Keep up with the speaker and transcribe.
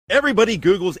Everybody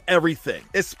Googles everything,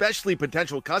 especially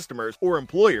potential customers or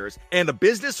employers, and a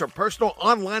business or personal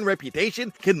online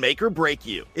reputation can make or break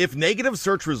you. If negative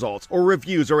search results or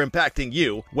reviews are impacting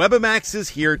you, Webamax is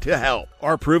here to help.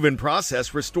 Our proven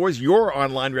process restores your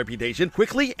online reputation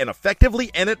quickly and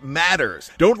effectively, and it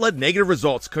matters. Don't let negative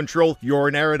results control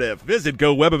your narrative. Visit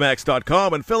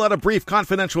GoWebamax.com and fill out a brief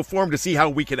confidential form to see how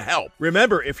we can help.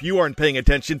 Remember, if you aren't paying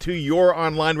attention to your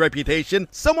online reputation,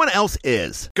 someone else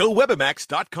is.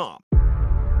 GoWebamax.com.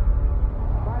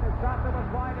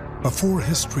 Before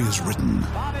history is written,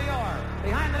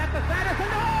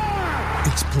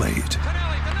 it's played.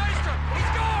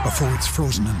 Before it's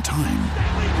frozen in time,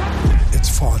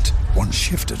 it's fought one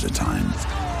shift at a time.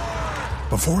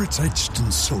 Before it's etched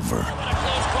in silver,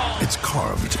 it's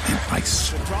carved in ice.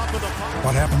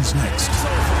 What happens next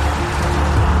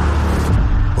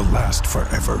will last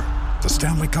forever. The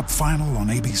Stanley Cup Final on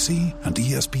ABC and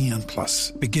ESPN Plus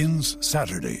begins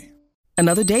Saturday.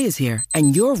 Another day is here,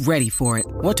 and you're ready for it.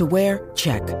 What to wear?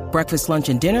 Check. Breakfast, lunch,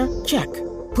 and dinner? Check.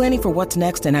 Planning for what's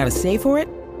next and how to save for it?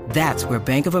 That's where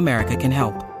Bank of America can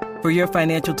help. For your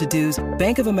financial to-dos,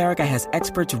 Bank of America has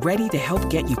experts ready to help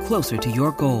get you closer to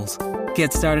your goals.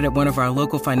 Get started at one of our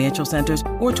local financial centers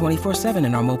or 24/7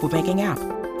 in our mobile banking app.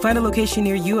 Find a location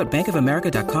near you at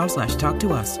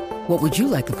bankofamerica.com/talktous. What would you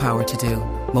like the power to do?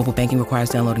 Mobile banking requires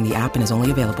downloading the app and is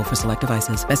only available for select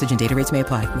devices. Message and data rates may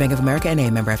apply. Bank of America N.A.,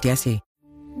 member FDIC.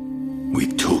 We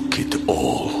took it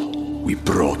all. We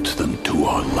brought them to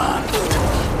our land.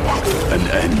 An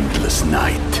endless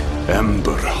night,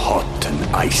 ember hot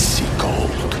and icy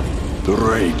cold. The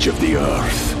rage of the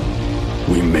earth.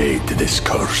 We made this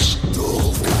curse.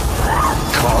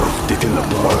 Carved it in the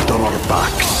blood on our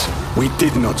backs. We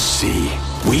did not see.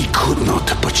 We could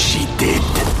not, but she did.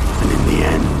 And in the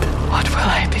end... What will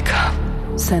I become?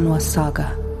 Senua's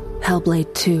Saga.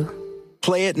 Hellblade 2.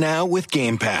 Play it now with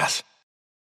Game Pass.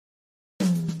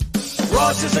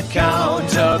 Ross's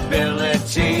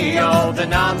accountability. All the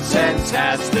nonsense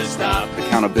has to stop.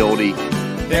 Accountability.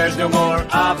 There's no more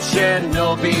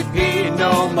optional BP.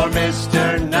 No more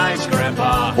Mr. Nice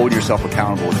Grandpa. Hold yourself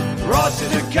accountable.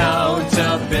 Ross's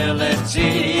accountability.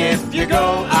 If you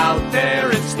go out there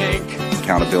and stink.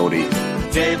 Accountability.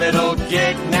 David'll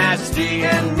get nasty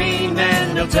and mean,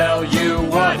 and he'll tell you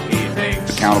what he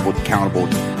thinks. Accountable.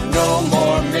 No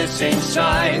more missing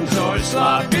signs or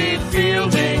sloppy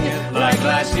fielding like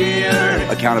last year.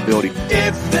 Accountability.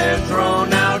 If they're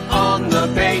thrown out on the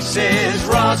bases,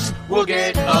 Ross will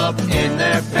get up in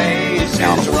their faces.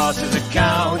 Ross's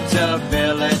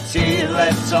accountability.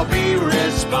 Let's all be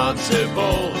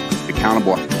responsible.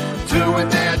 Accountable. Doing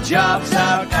their jobs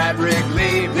out at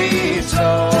Wrigley. Be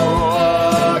so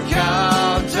accountable.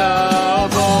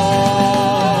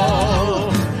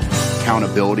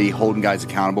 Accountability, holding guys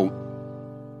accountable.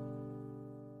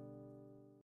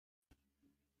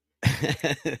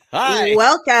 Hi.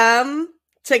 Welcome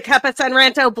to Cup of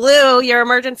Sunranto Blue, your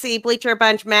emergency Bleacher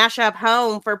Bunch mashup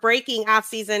home for breaking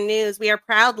off-season news. We are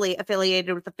proudly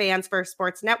affiliated with the Fans First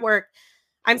Sports Network.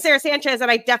 I'm Sarah Sanchez, and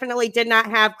I definitely did not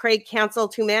have Craig Counsell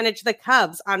to manage the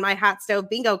Cubs on my hot stove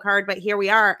bingo card, but here we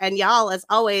are. And y'all, as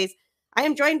always, I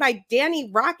am joined by Danny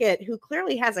Rocket, who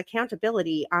clearly has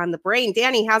accountability on the brain.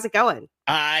 Danny, how's it going?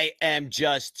 I am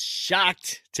just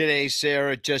shocked today,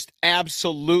 Sarah. Just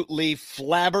absolutely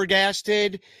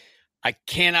flabbergasted. I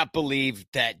cannot believe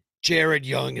that Jared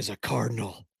Young is a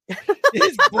Cardinal.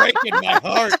 It's breaking my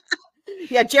heart.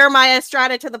 Yeah, Jeremiah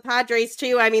Estrada to the Padres,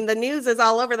 too. I mean, the news is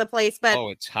all over the place, but... Oh,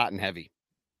 it's hot and heavy.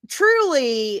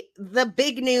 Truly the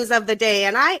big news of the day,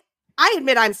 and I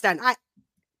admit I'm stunned.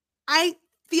 I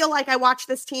feel like I watch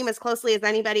this team as closely as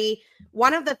anybody.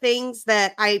 One of the things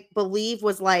that I believe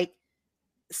was, like,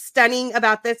 stunning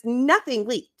about this, nothing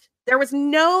leaked. There was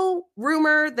no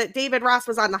rumor that David Ross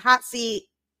was on the hot seat.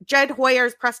 Jed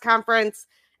Hoyer's press conference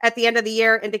at the end of the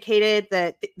year indicated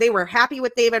that they were happy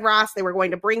with David Ross. They were going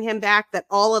to bring him back, that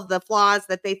all of the flaws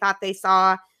that they thought they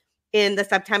saw in the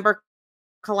September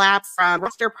collapse from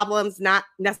roster problems, not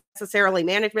necessarily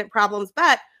management problems,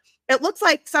 but it looks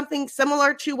like something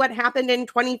similar to what happened in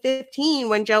 2015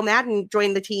 when Joe Madden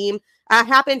joined the team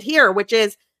happened here, which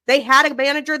is they had a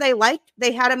manager they liked.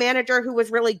 They had a manager who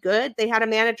was really good. They had a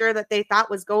manager that they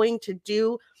thought was going to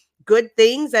do good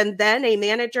things, and then a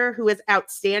manager who is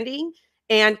outstanding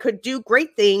and could do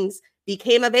great things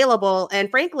became available. And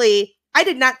frankly, I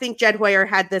did not think Jed Hoyer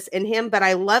had this in him, but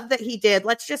I love that he did.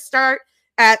 Let's just start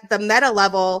at the meta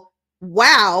level.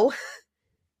 Wow.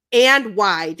 And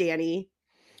why, Danny?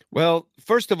 Well,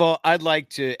 first of all, I'd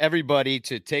like everybody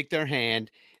to take their hand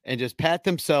and just pat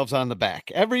themselves on the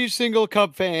back. Every single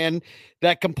Cub fan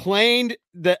that complained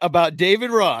about David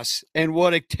Ross and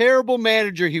what a terrible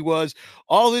manager he was,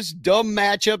 all his dumb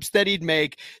matchups that he'd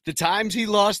make, the times he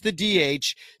lost the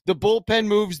DH, the bullpen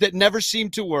moves that never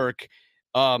seemed to work,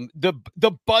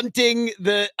 the bunting,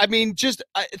 just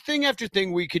thing after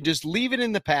thing. We could just leave it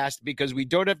in the past because we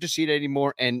don't have to see it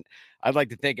anymore. And I'd like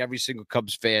to thank every single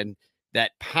Cubs fan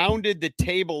that pounded the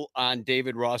table on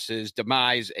David Ross's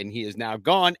demise, and he is now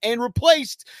gone and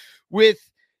replaced with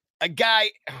a guy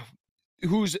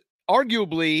who's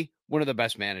arguably one of the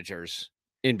best managers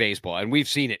in baseball. And we've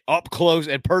seen it up close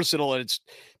and personal, and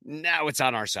it's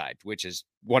on our side, which is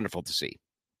wonderful to see.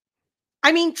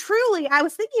 I mean, truly, I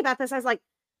was thinking about this. I was like,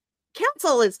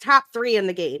 Counsell is top 3 in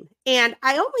the game. And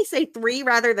I only say 3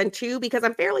 rather than 2 because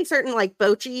I'm fairly certain like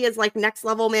Bochy is like next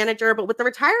level manager. But with the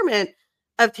retirement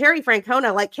of Terry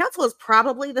Francona, like Counsell is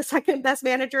probably the second best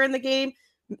manager in the game.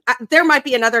 There might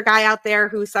be another guy out there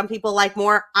who some people like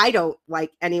more. I don't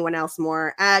like anyone else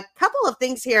more. A couple of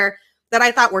things here that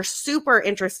I thought were super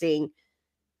interesting.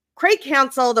 Craig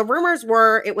Counsell, the rumors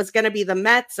were it was going to be the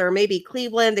Mets or maybe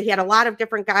Cleveland. He had a lot of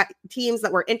different teams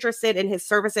that were interested in his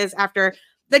services after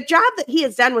the job that he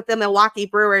has done with the Milwaukee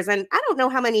Brewers. And I don't know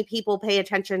how many people pay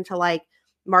attention to like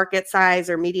market size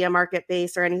or media market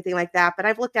base or anything like that, but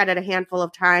I've looked at it a handful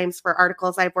of times for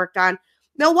articles I've worked on.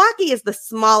 Milwaukee is the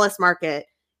smallest market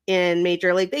in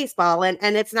Major League Baseball. And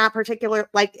it's not particular,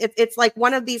 like it's like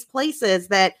one of these places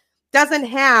that doesn't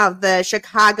have the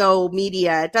Chicago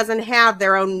media. It doesn't have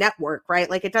their own network, right?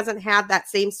 Like it doesn't have that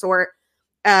same sort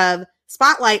of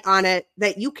spotlight on it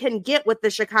that you can get with the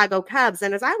Chicago Cubs.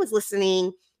 And as I was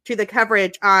listening to the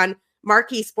coverage on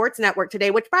Marquee Sports Network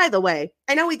today, which by the way,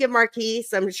 I know we give Marquee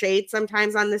some shade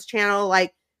sometimes on this channel,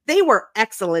 like they were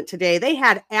excellent today. They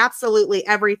had absolutely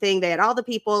everything. They had all the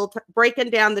people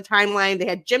breaking down the timeline. They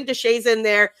had Jim DeShays in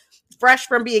there, fresh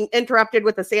from being interrupted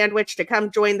with a sandwich to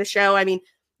come join the show. I mean,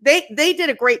 they did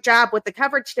a great job with the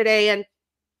coverage today. And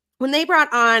when they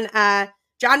brought on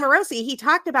John Morosi, he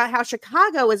talked about how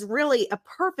Chicago is really a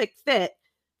perfect fit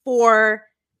for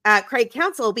Craig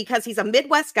Counsell because he's a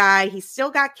Midwest guy. He's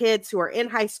still got kids who are in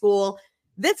high school.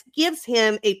 This gives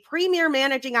him a premier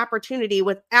managing opportunity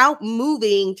without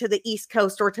moving to the East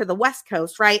Coast or to the West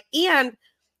Coast, right? And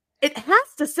it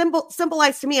has to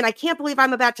symbolize to me, and I can't believe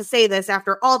I'm about to say this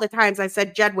after all the times I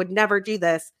said Jed would never do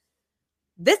this.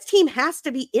 This team has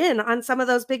to be in on some of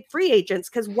those big free agents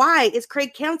because why is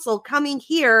Craig Counsell coming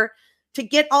here to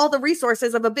get all the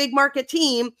resources of a big market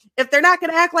team if they're not going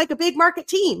to act like a big market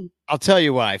team? I'll tell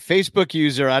you why. Facebook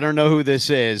user, I don't know who this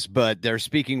is, but they're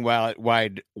speaking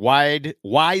wise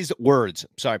words.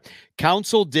 Sorry.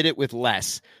 Counsell did it with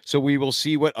less, so we will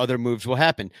see what other moves will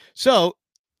happen. So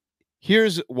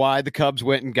here's why the Cubs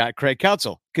went and got Craig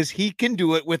Counsell, because he can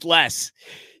do it with less.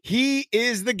 He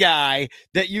is the guy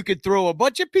that you could throw a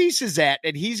bunch of pieces at,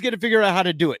 and he's going to figure out how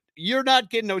to do it. You're not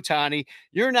getting Ohtani.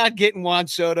 You're not getting Juan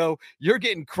Soto. You're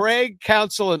getting Craig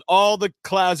Counsell and all the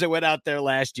clouds that went out there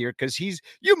last year because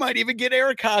you might even get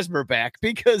Eric Hosmer back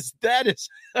because that is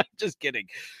 – I'm just kidding.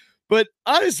 But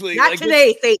honestly – Not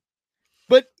today,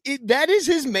 But that is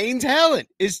his main talent,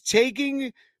 is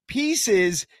taking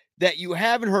pieces – that you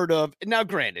haven't heard of. Now,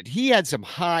 granted, he had some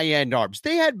high-end arms.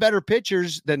 They had better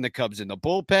pitchers than the Cubs in the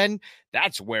bullpen.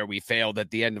 That's where we failed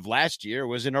at the end of last year,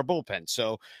 was in our bullpen.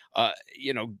 So,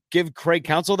 give Craig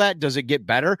Counsell that. Does it get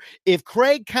better? If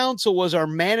Craig Counsell was our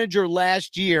manager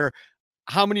last year,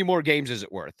 how many more games is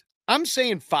it worth? I'm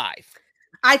saying 5.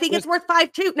 I think it's worth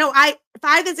 5 too. No,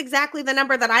 5 is exactly the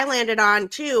number that I landed on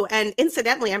too. And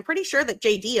incidentally, I'm pretty sure that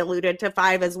JD alluded to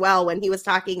 5 as well when he was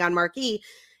talking on Marquee.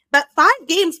 But 5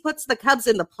 games puts the Cubs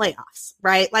in the playoffs,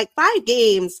 right? Like 5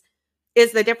 games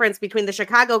is the difference between the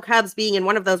Chicago Cubs being in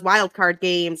one of those wild card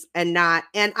games and not.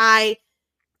 And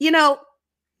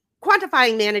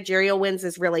quantifying managerial wins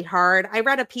is really hard. I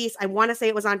read a piece, I want to say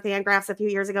it was on Fangraphs a few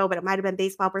years ago, but it might've been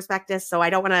Baseball Prospectus. So I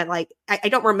don't want to I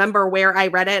don't remember where I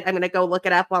read it. I'm going to go look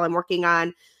it up while I'm working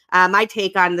on my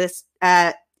take on this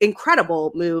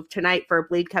incredible move tonight for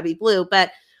Bleed Cubby Blue.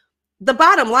 But the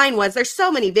bottom line was there's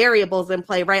so many variables in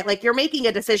play, right? Like you're making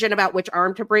a decision about which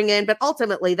arm to bring in, but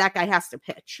ultimately that guy has to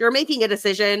pitch. You're making a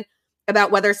decision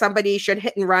about whether somebody should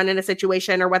hit and run in a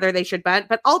situation or whether they should bunt,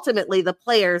 but ultimately the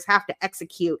players have to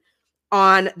execute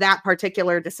on that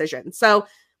particular decision. So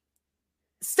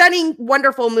stunning,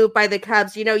 wonderful move by the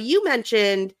Cubs. You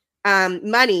mentioned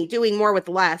money, doing more with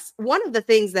less. One of the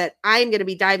things that I'm going to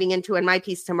be diving into in my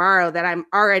piece tomorrow that I'm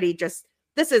already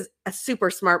this is a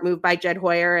super smart move by Jed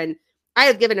Hoyer, and I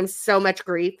have given him so much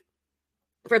grief.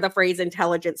 for the phrase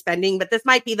intelligent spending, but this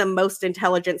might be the most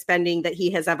intelligent spending that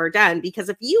he has ever done. Because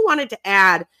if you wanted to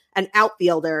add an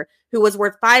outfielder who was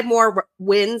worth 5 more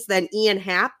wins than Ian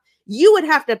Happ, you would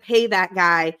have to pay that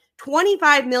guy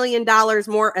 $25 million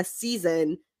more a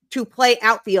season to play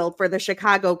outfield for the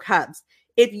Chicago Cubs.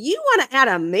 If you want to add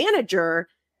a manager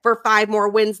for 5 more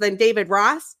wins than David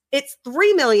Ross, it's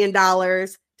 $3 million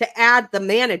to add the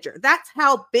manager. That's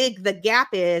how big the gap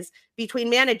is between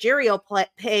managerial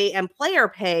pay and player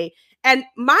pay. And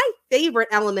my favorite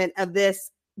element of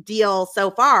this deal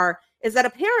so far is that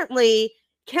apparently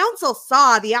Counsell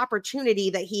saw the opportunity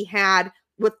that he had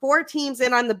with 4 teams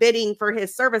in on the bidding for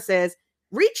his services,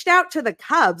 reached out to the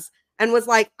Cubs and was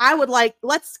like,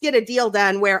 let's get a deal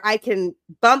done where I can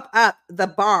bump up the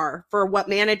bar for what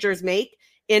managers make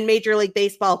in Major League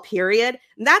Baseball, period.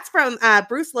 And that's from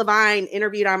Bruce Levine,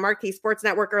 interviewed on Marquee Sports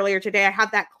Network earlier today. I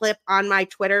have that clip on my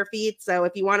Twitter feed. So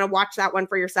if you want to watch that one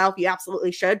for yourself, you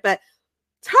absolutely should. But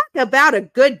talk about a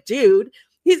good dude.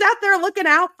 He's out there looking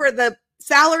out for the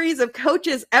salaries of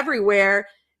coaches everywhere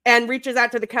and reaches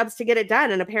out to the Cubs to get it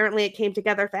done. And apparently it came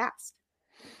together fast.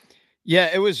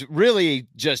 Yeah, it was really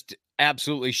just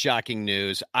absolutely shocking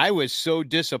news. I was so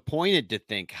disappointed to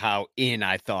think how in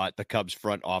I thought the Cubs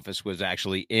front office was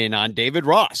actually in on David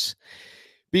Ross,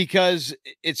 because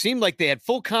it seemed like they had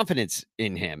full confidence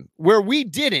in him where we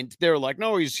didn't. They were like,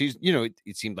 no, he's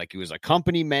it seemed like he was a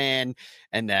company man,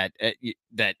 and that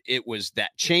it was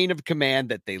that chain of command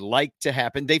that they like to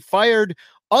happen. They fired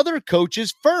other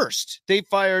coaches first. They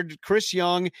fired Chris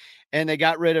Young and they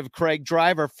got rid of Craig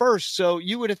Driver first. So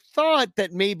you would have thought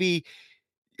that maybe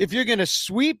if you're going to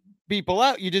sweep people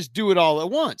out, you just do it all at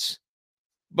once.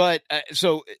 But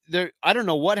so there, I don't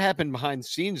know what happened behind the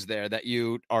scenes there that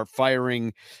you are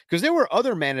firing, because there were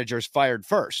other managers fired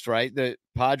first, right? The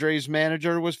Padres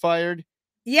manager was fired.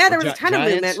 Yeah, there was a ton of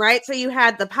movement, right? So you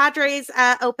had the Padres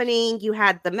opening, you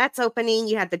had the Mets opening,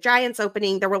 you had the Giants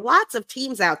opening. There were lots of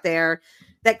teams out there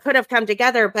that could have come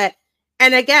together.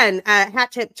 And again,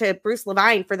 hat tip to Bruce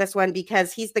Levine for this one,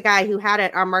 because he's the guy who had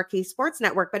it on Marquee Sports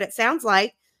Network. But it sounds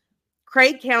like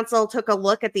Craig Counsell took a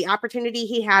look at the opportunity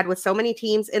he had with so many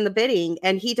teams in the bidding,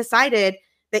 and he decided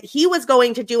that he was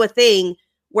going to do a thing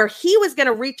where he was going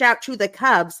to reach out to the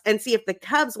Cubs and see if the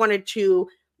Cubs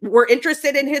were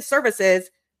interested in his services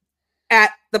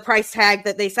at the price tag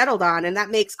that they settled on. And that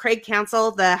makes Craig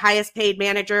Counsell the highest paid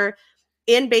manager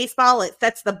in baseball. It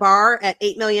sets the bar at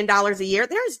 $8 million a year.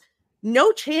 There's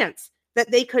no chance that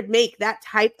they could make that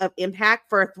type of impact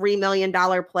for a $3 million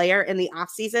player in the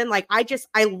offseason. Like,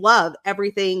 I love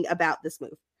everything about this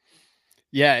move.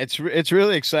 Yeah, it's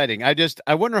really exciting.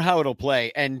 I wonder how it'll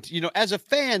play. And, as a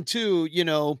fan too,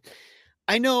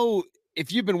 I know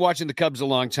if you've been watching the Cubs a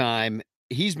long time,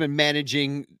 he's been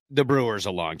managing the Brewers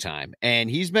a long time, and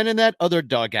he's been in that other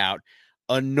dugout,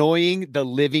 annoying the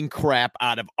living crap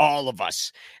out of all of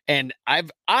us. And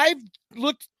I've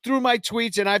looked through my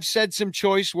tweets and I've said some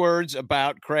choice words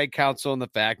about Craig Counsell and the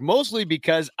fact, mostly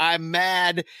because I'm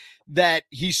mad that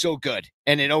he's so good,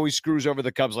 and it always screws over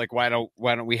the Cubs. Like, why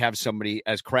don't we have somebody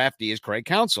as crafty as Craig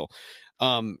Counsell?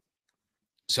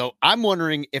 So I'm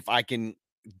wondering if I can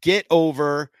get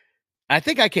over. I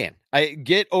think I can. I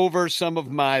get over some of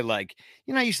my,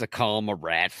 I used to call him a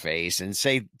rat face and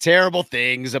say terrible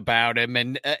things about him.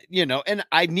 And, and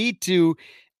I need to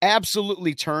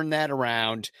absolutely turn that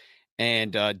around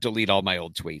and delete all my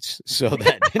old tweets so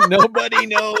that nobody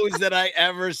knows that I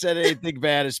ever said anything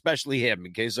bad, especially him,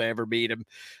 in case I ever meet him.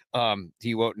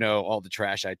 He won't know all the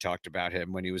trash I talked about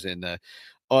him when he was in the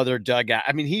other dugout.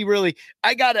 I mean,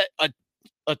 I got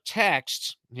a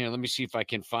text here. Let me see if I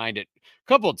can find it. A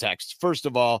couple of texts. First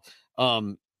of all,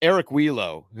 Eric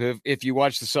Wheelo, if you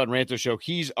watch the Sun Ranto show,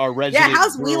 he's our resident. Yeah,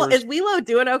 how's Wheelo? Is Wheelo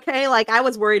doing okay? Like, I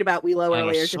was worried about Wheelo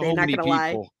earlier today, not gonna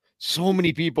lie. So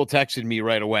many people texted me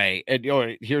right away. And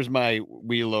here's my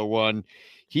Wheelo one.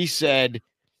 He said,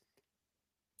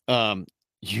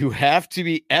 you have to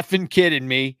be effing kidding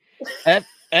me.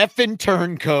 Effing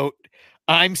turncoat.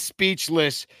 I'm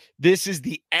speechless. This is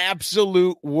the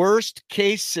absolute worst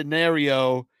case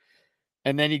scenario.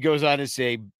 And then he goes on to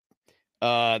say,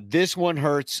 this one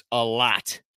hurts a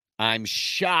lot. I'm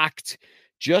shocked.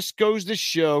 Just goes to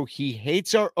show he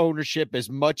hates our ownership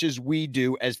as much as we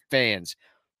do as fans.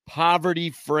 Poverty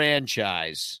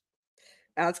franchise.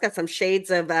 It's got some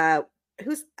shades of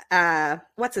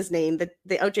what's his name?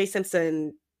 The O.J.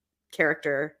 Simpson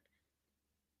character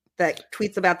that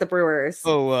tweets about the Brewers.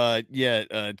 Kato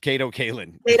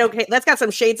Kalin. That's got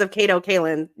some shades of Kato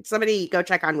Kalin. Somebody go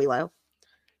check on Wheelo.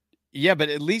 Yeah, but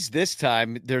at least this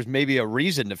time there's maybe a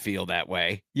reason to feel that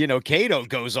way. Kato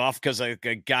goes off because a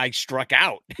guy struck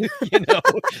out.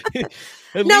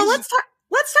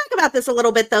 Let's talk about this a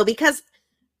little bit, though, because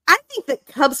I think that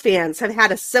Cubs fans have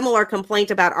had a similar complaint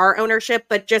about our ownership,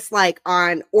 but just like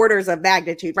on orders of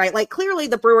magnitude, right? Like clearly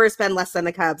the Brewers spend less than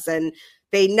the Cubs and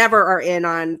they never are in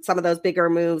on some of those bigger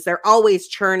moves. They're always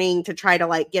churning to try to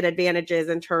like get advantages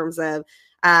in terms of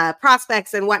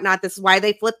prospects and whatnot. This is why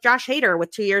they flipped Josh Hader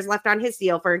with 2 years left on his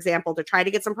deal, for example, to try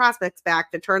to get some prospects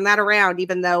back, to turn that around,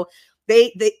 even though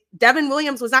Devin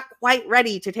Williams was not quite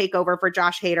ready to take over for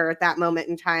Josh Hader at that moment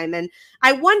in time. And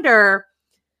I wonder,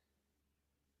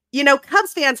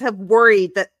 Cubs fans have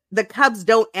worried that the Cubs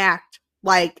don't act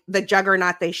like the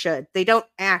juggernaut they should. They don't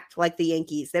act like the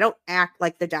Yankees. They don't act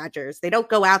like the Dodgers. They don't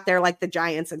go out there like the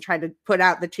Giants and try to put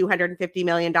out the $250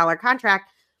 million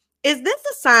contract. Is this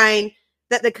a sign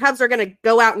that the Cubs are going to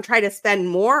go out and try to spend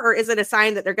more, or is it a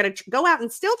sign that they're going to go out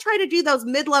and still try to do those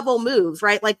mid-level moves,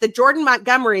 right? Like the Jordan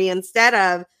Montgomery instead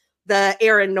of the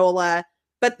Aaron Nola,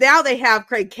 but now they have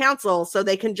Craig Counsell, so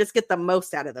they can just get the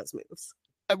most out of those moves.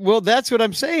 Well, that's what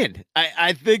I'm saying.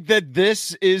 I think that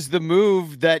this is the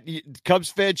move that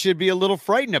Cubs fans should be a little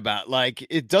frightened about. Like,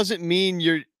 it doesn't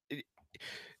mean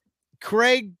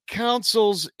Craig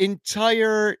Counsell's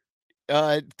entire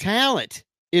talent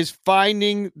is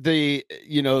finding the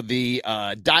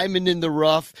diamond in the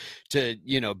rough to,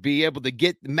 be able to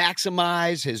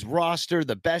maximize his roster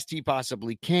the best he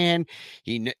possibly can.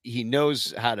 He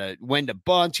knows when to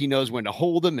bunt. He knows when to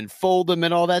hold them and fold them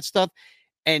and all that stuff.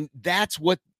 And that's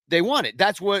what they wanted.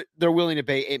 That's what they're willing to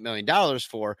pay $8 million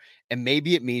for. And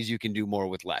maybe it means you can do more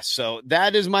with less. So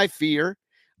that is my fear.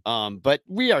 But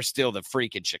we are still the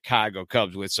freaking Chicago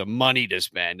Cubs with some money to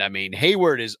spend. I mean,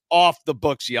 Hayward is off the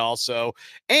books, y'all.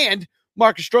 And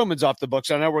Marcus Stroman's off the books.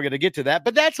 I know we're going to get to that,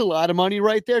 but that's a lot of money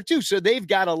right there too. So they've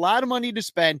got a lot of money to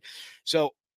spend.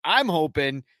 So I'm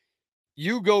hoping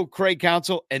you go Craig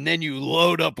Counsell and then you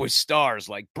load up with stars,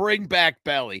 like bring back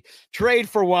Belly, trade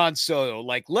for Juan Soto.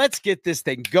 Like, let's get this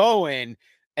thing going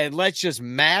and let's just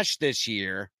mash this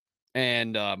year.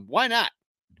 And why not?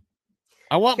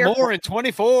 I want more in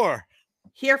 24.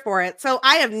 Here for it. So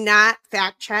I have not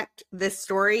fact checked this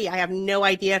story. I have no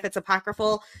idea if it's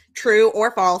apocryphal, true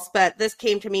or false, but this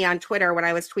came to me on Twitter when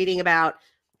I was tweeting about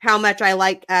how much I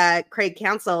like Craig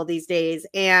Counsell these days.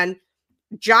 And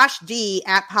Josh D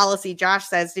at Policy Josh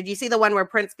says, did you see the one where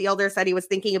Prince Fielder said he was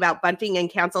thinking about bunting and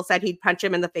Counsell said he'd punch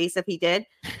him in the face if he did?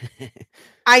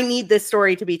 I need this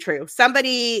story to be true.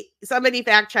 Somebody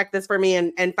fact check this for me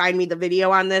and find me the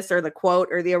video on this or the quote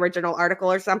or the original article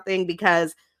or something,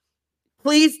 because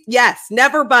please, yes,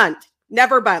 never bunt.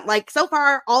 Like, so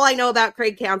far, all I know about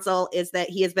Craig Counsell is that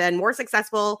he has been more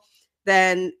successful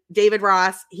than David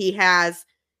Ross. He has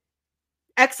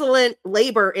excellent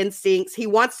labor instincts. He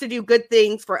wants to do good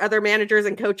things for other managers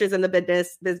and coaches in the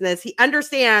business. He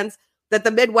understands that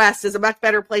the Midwest is a much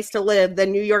better place to live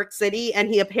than New York City. And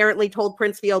he apparently told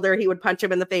Prince Fielder he would punch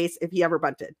him in the face if he ever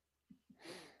bunted.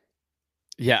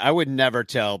 Yeah, I would never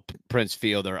tell Prince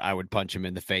Fielder I would punch him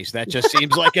in the face. That just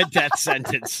seems like a death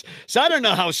sentence. So I don't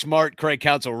know how smart Craig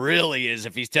Counsell really is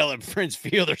if he's telling Prince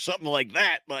Fielder something like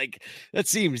that. Like, that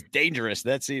seems dangerous.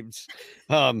 That seems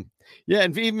yeah,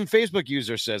 and even Facebook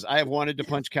user says, I have wanted to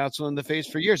punch Counsell in the face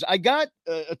for years. I got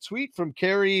a tweet from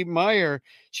Carrie Meyer.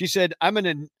 She said, I'm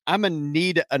gonna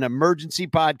need an emergency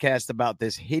podcast about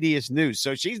this hideous news.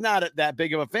 So she's not that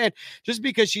big of a fan, just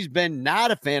because she's been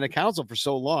not a fan of Counsell for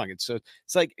so long. And so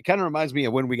it's like, it kind of reminds me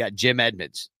of when we got Jim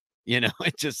Edmonds.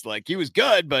 It's just like, he was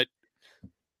good, but.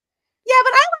 Yeah,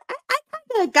 but I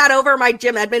kind of got over my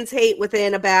Jim Edmonds hate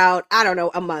within about, I don't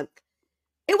know, a month.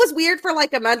 It was weird for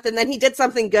like a month, and then he did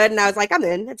something good, and I was like, I'm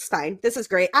in. It's fine. This is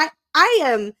great. I'm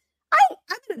going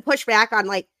to push back on,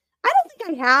 like, I don't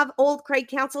think I have old Craig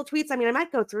Counsell tweets. I mean, I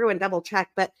might go through and double check,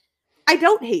 but I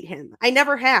don't hate him. I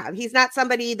never have. He's not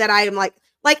somebody that I am like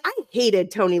I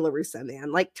hated Tony La Russa,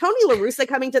 man. Like, Tony La Russa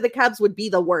coming to the Cubs would be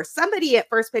the worst. Somebody at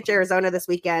First Pitch Arizona this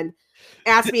weekend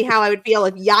asked me how I would feel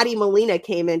if Yadi Molina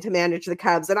came in to manage the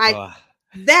Cubs. And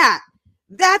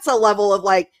that's a level of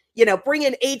like, bring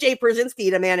in AJ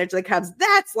Pierzynski to manage the Cubs.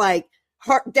 That's like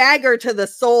dagger to the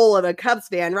soul of a Cubs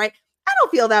fan, right? I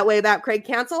don't feel that way about Craig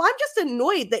Counsell. I'm just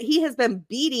annoyed that he has been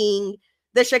beating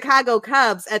the Chicago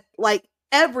Cubs at like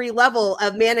every level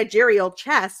of managerial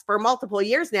chess for multiple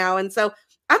years now. And so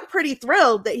I'm pretty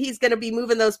thrilled that he's going to be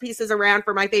moving those pieces around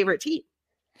for my favorite team.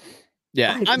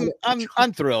 Yeah,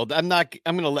 I'm thrilled. I'm going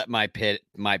to let my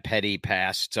petty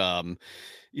past,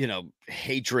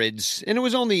 hatreds. And it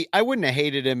was I wouldn't have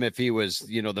hated him if he was,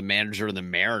 the manager of the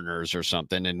Mariners or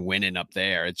something and winning up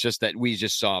there. It's just that we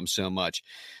just saw him so much.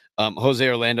 Jose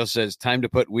Orlando says, time to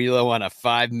put Wheelo on a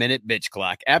 5-minute bitch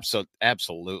clock.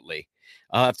 Absolutely.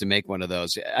 I'll have to make one of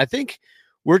those. I think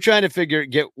we're trying to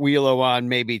get Wheelo on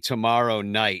maybe tomorrow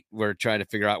night. We're trying to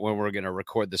figure out when we're going to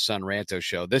record the Sun Ranto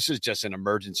show. This is just an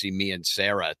emergency me and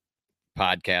Sarah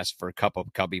podcast for a cup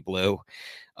of Cubby Blue.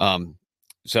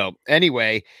 So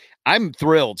anyway, I'm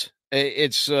thrilled.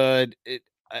 I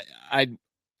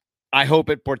hope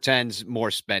it portends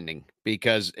more spending,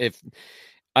 because if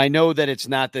I know that it's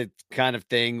not the kind of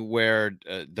thing where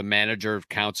the manager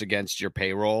counts against your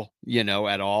payroll,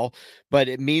 at all, but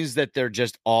it means that they're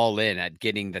just all in at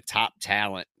getting the top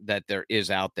talent that there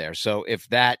is out there. So if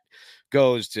that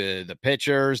goes to the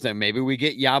pitchers, then maybe we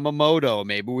get Yamamoto,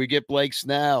 maybe we get Blake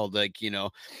Snell, they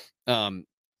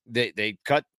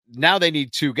cut. Now they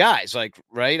need 2 guys,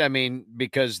 right? I mean,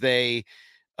 because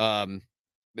Stroman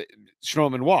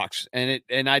walks,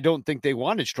 and I don't think they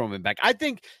wanted Stroman back. I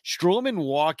think Stroman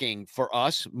walking for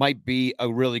us might be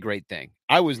a really great thing.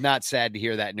 I was not sad to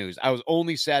hear that news. I was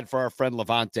only sad for our friend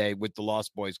Levante with the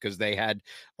Lost Boys, because they had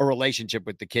a relationship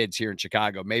with the kids here in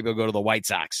Chicago. Maybe we'll go to the White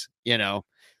Sox.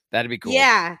 That'd be cool.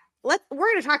 Yeah. We're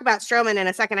going to talk about Stroman in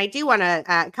a second. I do want to,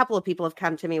 a couple of people have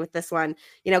come to me with this one.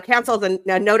 Counsell's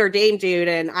a Notre Dame dude,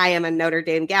 and I am a Notre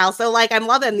Dame gal. So I'm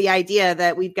loving the idea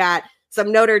that we've got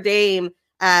some Notre Dame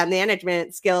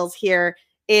management skills here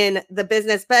in the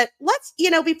business. But let's,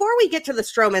 before we get to the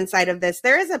Stroman side of this,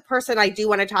 there is a person I do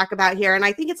want to talk about here, and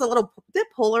I think it's a little bit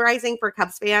polarizing for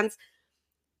Cubs fans.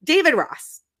 David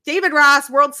Ross,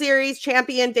 World Series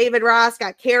champion David Ross,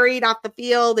 got carried off the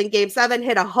field in Game 7,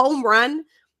 hit a home run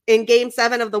in Game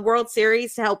 7 of the World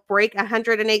Series to help break a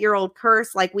 108-year-old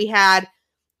curse like we had.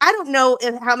 I don't know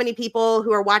how many people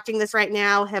who are watching this right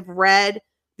now have read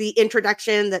the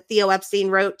introduction that Theo Epstein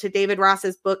wrote to David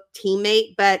Ross's book,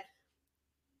 Teammate. But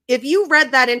if you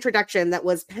read that introduction that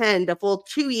was penned a full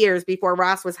 2 years before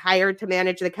Ross was hired to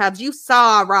manage the Cubs, you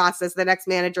saw Ross as the next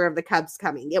manager of the Cubs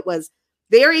coming. It was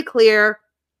very clear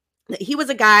that he was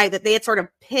a guy that they had sort of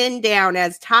pinned down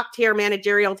as top-tier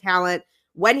managerial talent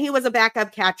when he was a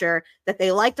backup catcher, that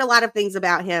they liked a lot of things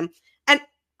about him. And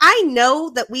I know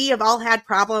that we have all had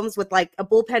problems with a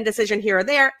bullpen decision here or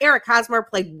there. Eric Hosmer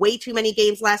played way too many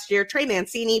games last year. Trey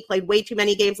Mancini played way too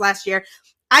many games last year.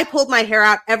 I pulled my hair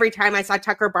out every time I saw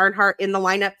Tucker Barnhart in the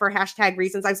lineup for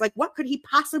 #reasons. I was like, what could he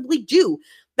possibly do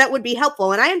that would be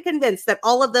helpful? And I am convinced that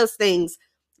all of those things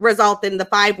result in the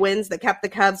 5 wins that kept the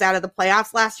Cubs out of the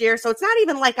playoffs last year. So it's not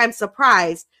even like I'm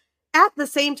surprised. At the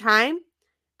same time,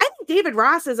 I think David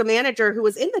Ross is a manager who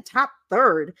was in the top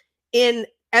 3rd in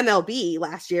MLB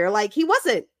last year. He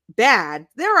wasn't bad.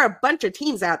 There are a bunch of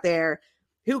teams out there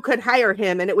who could hire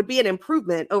him, and it would be an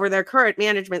improvement over their current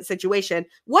management situation.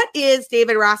 What is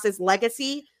David Ross's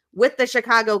legacy with the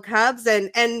Chicago Cubs?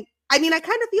 And I mean, I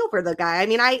kind of feel for the guy. I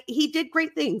mean, he did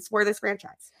great things for this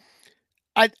franchise.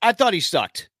 I thought he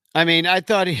sucked. I mean,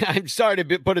 I'm sorry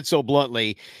to put it so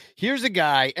bluntly. Here's a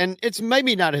guy, and it's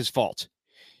maybe not his fault.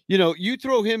 You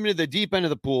throw him into the deep end of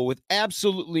the pool with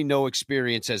absolutely no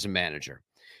experience as a manager.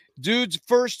 Dude's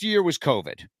first year was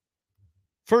COVID.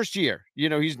 First year,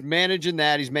 he's managing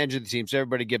that. He's managing the team, so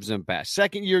everybody gives him a pass.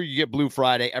 Second year, you get Blue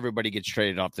Friday. Everybody gets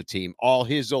traded off the team. All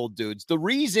his old dudes. The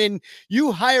reason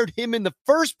you hired him in the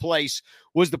first place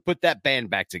was to put that band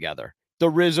back together, the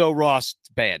Rizzo Ross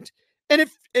band.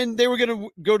 And they were going to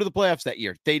go to the playoffs that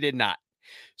year. They did not.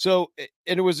 So,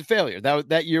 and it was a failure.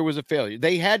 That year was a failure.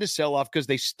 They had to sell off because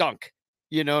they stunk,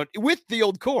 with the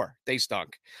old core, they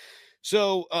stunk.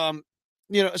 So,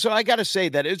 so I got to say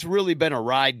that it's really been a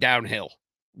ride downhill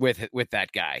with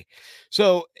that guy.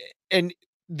 So, and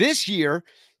this year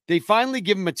they finally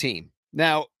give him a team.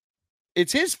 Now,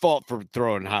 it's his fault for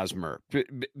throwing Hosmer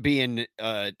being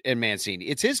and Mancini.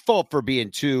 It's his fault for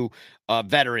being too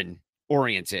veteran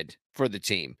oriented for the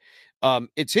team.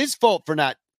 It's his fault for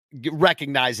not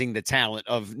recognizing the talent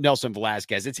of Nelson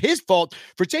Velasquez. It's his fault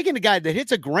for taking a guy that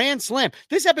hits a grand slam.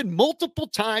 This happened multiple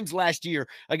times last year.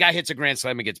 A guy hits a grand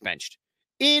slam and gets benched.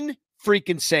 In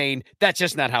freaking sane. That's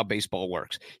just not how baseball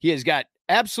works. He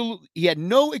had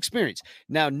no experience.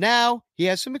 Now he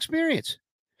has some experience.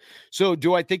 So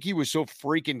do I think he was so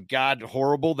freaking god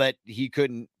horrible that he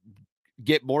couldn't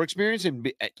get more experience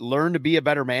and learn to be a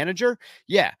better manager?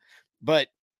 Yeah. But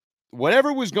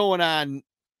whatever was going on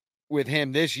with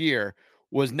him this year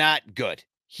was not good.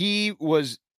 He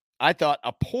was, I thought,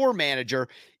 a poor manager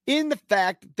in the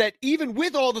fact that even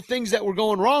with all the things that were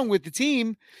going wrong with the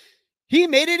team, he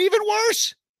made it even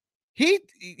worse.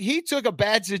 He took a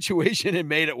bad situation and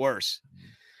made it worse.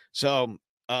 So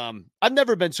I've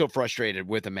never been so frustrated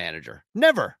with a manager.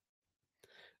 Never.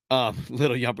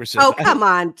 Little Yumper says, oh, come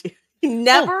on.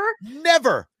 Never? No,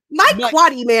 never. Mike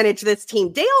Quaddy managed this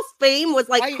team. Dale Fame was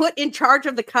put in charge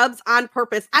of the Cubs on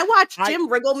purpose. I watched Jim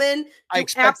Riggleman do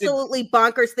absolutely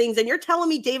bonkers things, and you're telling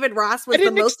me David Ross was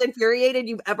the most infuriated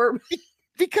you've ever...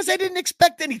 Because I didn't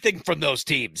expect anything from those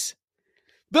teams.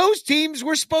 Those teams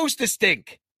were supposed to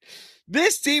stink.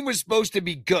 This team was supposed to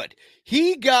be good.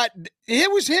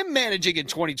 It was him managing in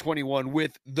 2021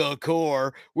 with the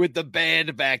core, with the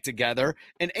band back together,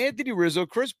 and Anthony Rizzo,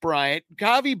 Chris Bryant,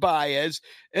 Javi Baez,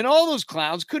 and all those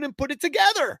clowns couldn't put it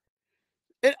together.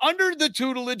 And under the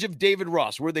tutelage of David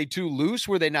Ross, were they too loose?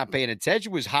 Were they not paying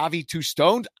attention? Was Javi too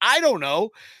stoned? I don't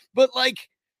know. But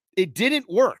it didn't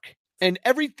work. And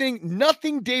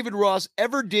nothing David Ross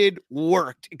ever did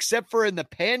worked, except for in the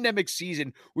pandemic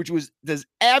season, which does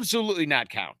absolutely not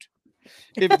count.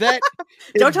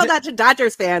 Don't tell that to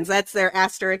Dodgers fans. That's their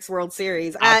asterisk World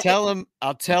Series. I'll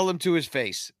tell him to his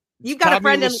face. You've got a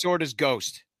friend in Lasorda's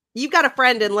ghost. You've got a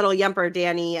friend in Little Yumper,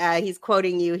 Danny. He's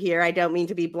quoting you here. I don't mean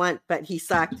to be blunt, but he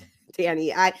sucked,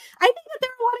 Danny. I think that there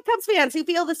are a lot of Cubs fans who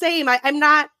feel the same.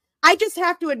 I just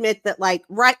have to admit that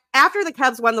right after the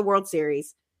Cubs won the World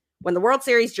Series, when the World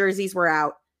Series jerseys were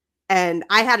out, and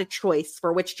I had a choice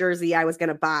for which jersey I was going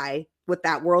to buy with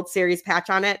that World Series patch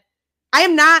on it, I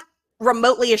am not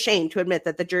remotely ashamed to admit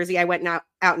that the jersey I went out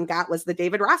and got was the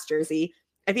David Ross jersey.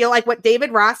 I feel like what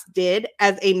David Ross did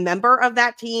as a member of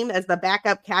that team, as the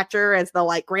backup catcher, as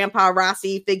the Grandpa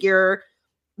Rossi figure,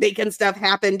 making stuff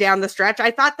happen down the stretch,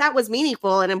 I thought that was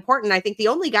meaningful and important. I think the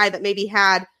only guy that maybe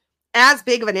had as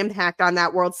big of an impact on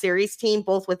that World Series team,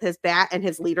 both with his bat and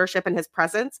his leadership and his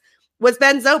presence, was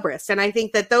Ben Zobrist. And I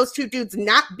think that those two dudes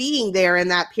not being there in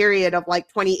that period of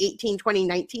 2018,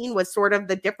 2019 was sort of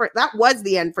that was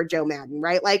the end for Joe Maddon,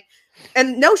 right?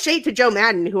 And no shade to Joe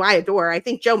Maddon, who I adore. I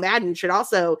think Joe Maddon should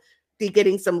also be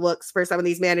getting some looks for some of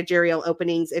these managerial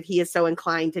openings if he is so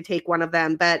inclined to take one of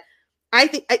them. But I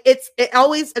think it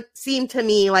always seemed to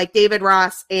me like David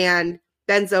Ross and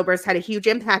Ben Zobrist had a huge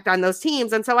impact on those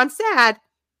teams. And so I'm sad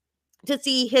to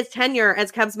see his tenure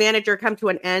as Cubs manager come to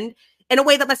an end in a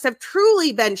way that must have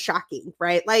truly been shocking,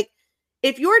 right?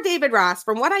 If you're David Ross,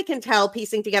 from what I can tell,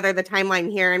 piecing together the timeline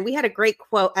here, and we had a great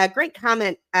quote, a great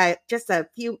comment just a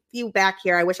few back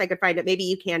here. I wish I could find it. Maybe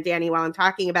you can, Danny, while I'm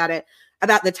talking about it,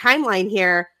 about the timeline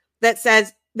here that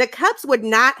says the Cubs would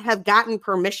not have gotten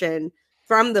permission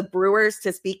from the Brewers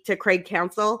to speak to Craig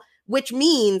Counsell, which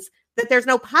means that there's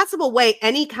no possible way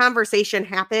any conversation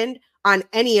happened on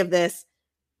any of this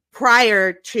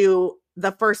prior to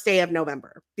the first day of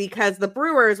November, because the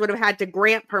Brewers would have had to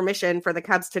grant permission for the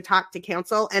Cubs to talk to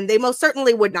Counsell, and they most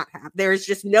certainly would not have. There's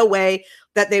just no way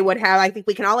that they would have. I think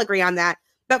we can all agree on that.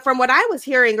 But from what I was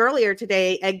hearing earlier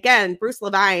today, again, Bruce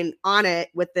Levine on it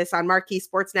with this on Marquee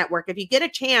Sports Network, if you get a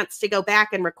chance to go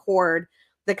back and record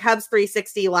the Cubs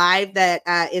 360 Live that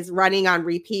is running on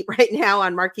repeat right now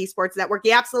on Marquee Sports Network,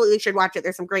 you absolutely should watch it.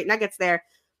 There's some great nuggets there.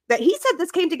 That he said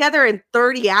this came together in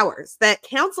 30 hours, that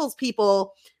Counsell's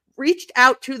people reached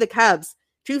out to the Cubs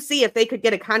to see if they could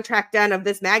get a contract done of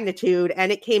this magnitude,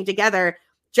 and it came together.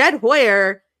 Jed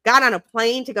Hoyer got on a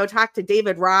plane to go talk to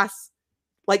David Ross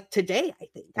today, I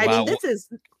think. Wow. I mean, this is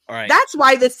all right. That's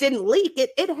why this didn't leak.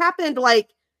 It happened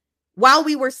while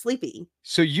we were sleeping.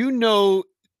 So you know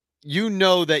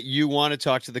that you want to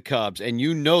talk to the Cubs, and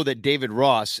you know that David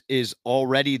Ross is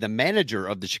already the manager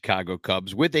of the Chicago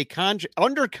Cubs with a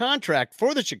under contract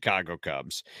for the Chicago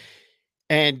Cubs.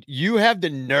 And you have the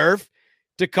nerve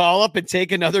to call up and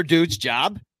take another dude's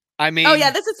job? I mean... Oh, yeah,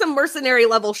 this is some mercenary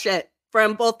level shit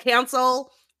from both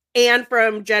Counsell and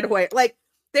from Jed Hoyer.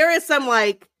 There is some,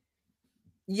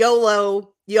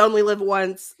 YOLO, you only live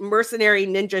once, mercenary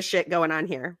ninja shit going on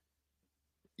here.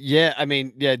 Yeah, I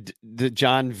mean, the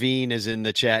John Veen is in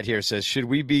the chat here, says, should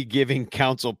we be giving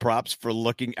Counsell props for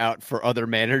looking out for other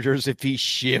managers if he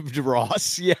shivved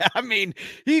Ross? Yeah, I mean,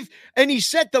 he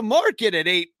set the market at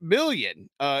 $8 million.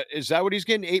 Is that what he's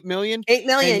getting? $8 million? $8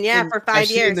 million, for 5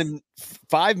 years. And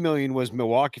 $5 million was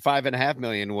Milwaukee. $5.5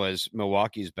 million was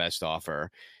Milwaukee's best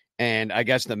offer. And I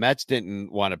guess the Mets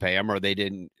didn't want to pay him, or they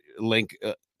didn't link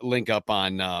up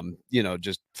on,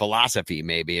 just philosophy.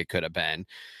 Maybe it could have been.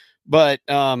 But,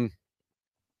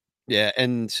 yeah,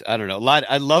 and I don't know.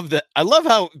 I love that. I love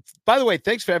how, by the way,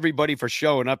 thanks for everybody for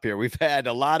showing up here. We've had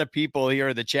a lot of people here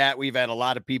in the chat. We've had a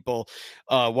lot of people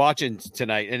watching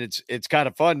tonight, and it's kind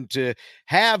of fun to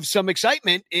have some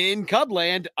excitement in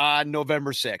Cubland on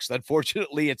November 6th.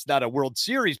 Unfortunately, it's not a World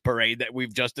Series parade that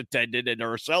we've just attended and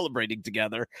are celebrating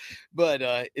together, but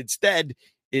instead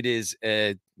it is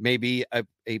maybe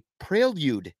a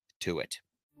prelude to it.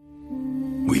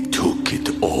 We took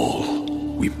it all.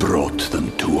 We brought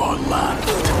them to our land.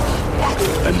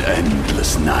 An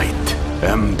endless night,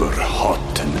 ember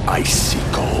hot and icy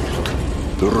cold,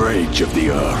 the rage of the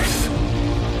earth.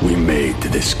 We made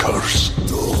this curse,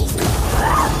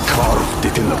 carved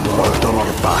it in the blood on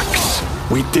our backs.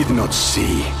 We did not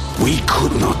see, we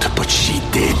could not, but she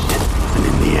did. And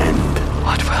in the end,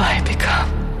 What will I become?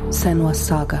 Senua's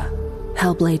Saga.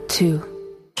 Hellblade 2.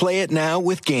 Play it now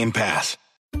with Game Pass.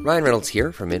 Ryan Reynolds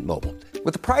here from Mint Mobile.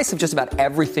 With the price of just about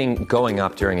everything going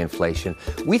up during inflation,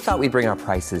 we thought we'd bring our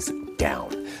prices down.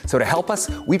 So to help us,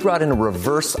 we brought in a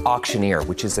reverse auctioneer,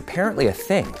 which is apparently a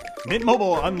thing. Mint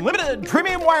Mobile Unlimited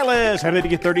Premium Wireless. How to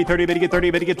get 30, 30, bit to get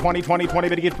 30, bit to get 20, 20, 20,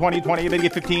 bit to get 20, 20, bit to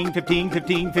get 15, 15,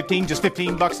 15, 15, just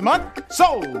 $15 a month?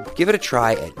 Sold! Give it a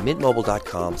try at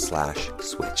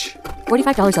mintmobile.com/switch.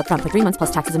 $45 up front for 3 months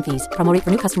plus taxes and fees. Promo rate for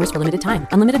new customers for limited time.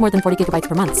 Unlimited more than 40 gigabytes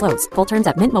per month. Slows full terms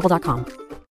at mintmobile.com.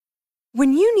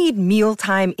 When you need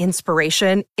mealtime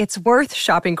inspiration, it's worth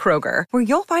shopping Kroger, where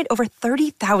you'll find over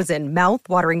 30,000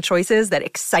 mouth-watering choices that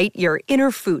excite your inner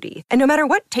foodie. And no matter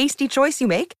what tasty choice you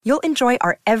make, you'll enjoy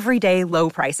our everyday low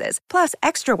prices, plus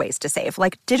extra ways to save,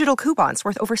 like digital coupons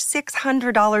worth over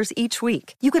 $600 each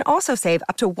week. You can also save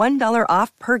up to $1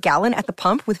 off per gallon at the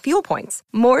pump with fuel points.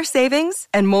 More savings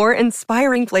and more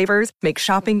inspiring flavors make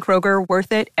shopping Kroger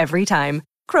worth it every time.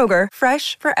 Kroger,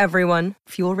 fresh for everyone.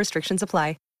 Fuel restrictions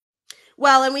apply.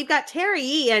 Well, and we've got Terry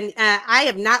E. And I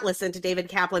have not listened to David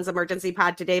Kaplan's emergency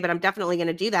pod today, but I'm definitely going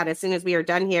to do that as soon as we are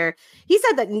done here. He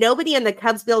said that nobody in the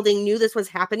Cubs building knew this was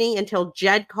happening until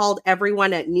Jed called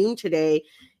everyone at noon today.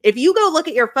 If you go look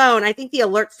at your phone, I think the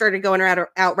alert started going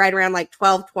out right around like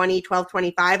 12:20,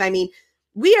 12:25. I mean,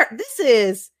 this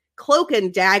is cloak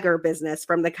and dagger business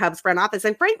from the Cubs front office.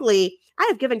 And frankly, I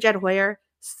have given Jed Hoyer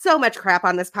so much crap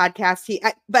on this podcast.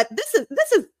 But this is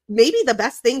maybe the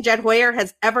best thing Jed Hoyer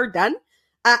has ever done.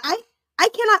 I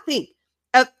cannot think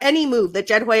of any move that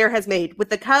Jed Hoyer has made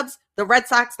with the Cubs, the Red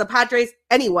Sox, the Padres,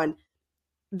 anyone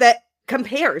that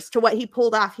compares to what he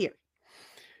pulled off here.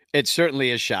 It certainly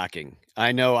is shocking.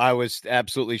 I know I was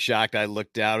absolutely shocked. I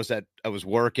looked out, I was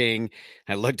working.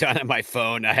 I looked down at my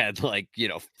phone. I had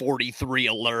 43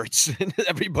 alerts and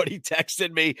everybody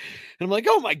texted me. And I'm like,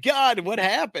 oh my God, what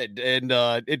happened? And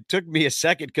it took me a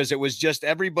second because it was just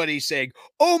everybody saying,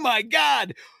 oh my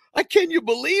God, can you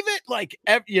believe it?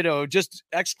 Just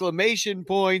exclamation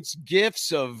points,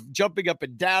 gifs of jumping up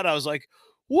and down. I was like,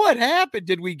 what happened?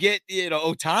 Did we get,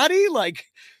 Ohtani?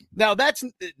 Now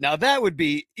that would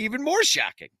be even more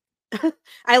shocking.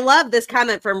 I love this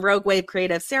comment from Rogue Wave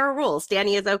Creative. Sarah rules.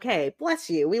 Danny is okay. Bless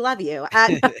you. We love you.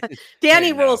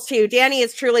 Danny rules too. Danny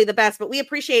is truly the best, but we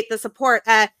appreciate the support.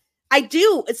 I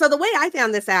do. So the way I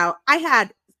found this out, I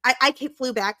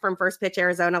flew back from First Pitch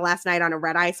Arizona last night on a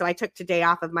red eye. So I took today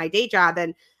off of my day job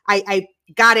and I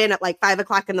got in at 5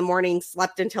 o'clock in the morning,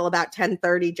 slept until about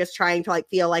 10:30, just trying to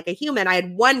feel like a human. I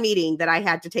had one meeting that I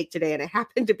had to take today, and it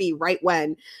happened to be right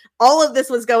when all of this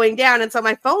was going down. And so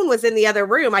my phone was in the other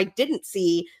room. I didn't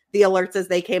see the alerts as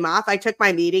they came off. I took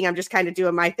my meeting. I'm just kind of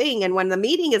doing my thing. And when the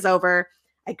meeting is over,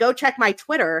 I go check my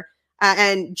Twitter,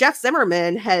 and Jeff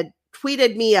Zimmerman had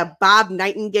tweeted me a Bob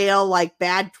Nightingale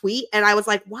bad tweet. And I was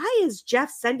like, why is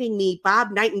Jeff sending me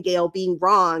Bob Nightingale being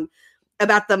wrong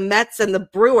about the Mets and the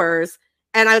Brewers?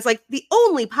 And I was like, the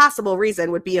only possible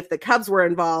reason would be if the Cubs were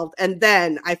involved. And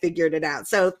then I figured it out.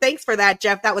 So thanks for that,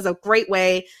 Jeff. That was a great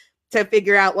way to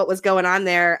figure out what was going on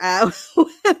there.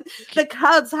 The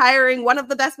Cubs hiring one of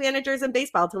the best managers in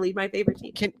baseball to lead my favorite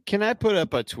team. Can I put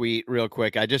up a tweet real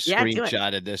quick? I just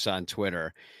screenshotted this on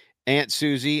Twitter. Aunt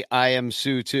Susie, I am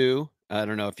Sue too. I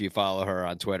don't know if you follow her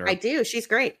on Twitter. I do. She's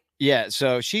great. Yeah,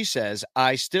 so she says,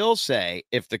 I still say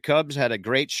if the Cubs had a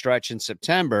great stretch in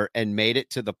September and made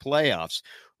it to the playoffs,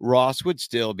 Ross would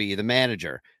still be the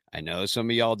manager. I know some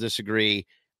of y'all disagree.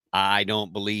 I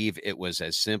don't believe it was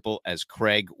as simple as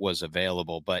Craig was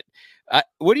available. But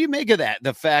what do you make of that?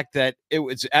 The fact that it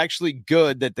was actually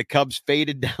good that the Cubs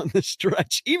faded down the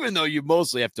stretch, even though you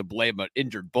mostly have to blame an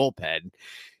injured bullpen.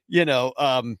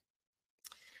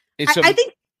 I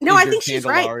think she's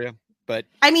right. But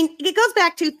I mean, it goes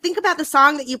back to think about the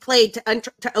song that you played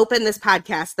to open this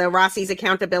podcast, the Rossi's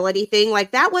accountability thing.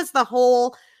 That was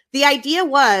the idea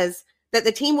was that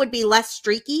the team would be less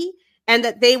streaky and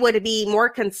that they would be more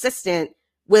consistent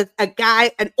with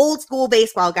an old school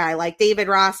baseball guy like David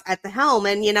Ross at the helm.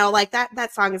 And,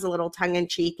 that song is a little tongue in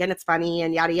cheek and it's funny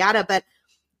and yada, yada. But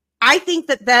I think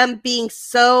that them being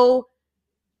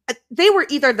they were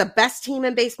either the best team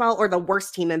in baseball or the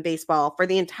worst team in baseball for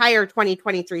the entire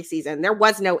 2023 season. There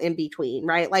was no in between,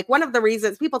 right? One of the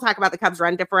reasons people talk about the Cubs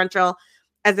run differential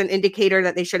as an indicator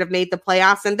that they should have made the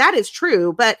playoffs, and that is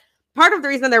true. But part of the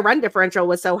reason their run differential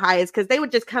was so high is because they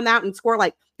would just come out and score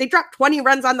they dropped 20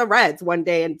 runs on the Reds one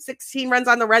day and 16 runs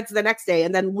on the Reds the next day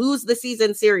and then lose the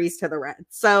season series to the Reds.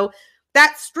 So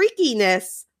that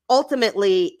streakiness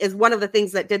ultimately is one of the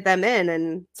things that did them in,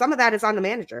 and some of that is on the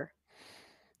manager.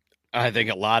 I think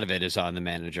a lot of it is on the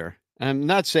manager. I'm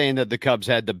not saying that the Cubs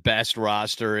had the best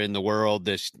roster in the world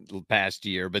this past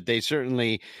year, but they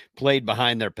certainly played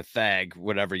behind their Pythag,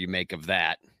 whatever you make of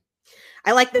that.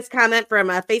 I like this comment from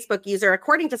a Facebook user.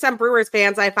 According to some Brewers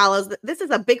fans I follow, this is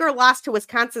a bigger loss to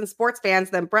Wisconsin sports fans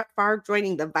than Brett Favre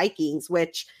joining the Vikings,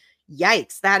 which,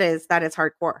 yikes, that is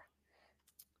hardcore.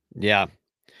 Yeah.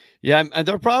 Yeah,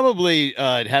 they're probably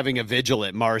having a vigil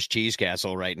at Mars Cheese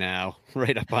Castle right now,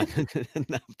 right up on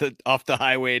off the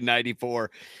Highway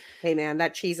 94. Hey, man,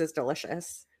 that cheese is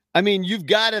delicious. I mean, you've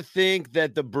got to think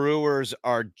that the Brewers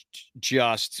are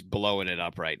just blowing it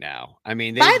up right now. I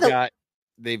mean,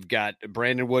 they've got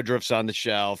Brandon Woodruff's on the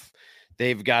shelf.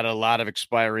 They've got a lot of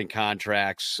expiring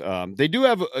contracts. They do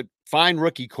have a fine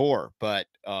rookie core, but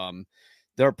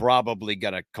they're probably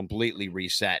going to completely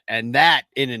reset. And that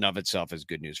in and of itself is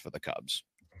good news for the Cubs.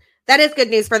 That is good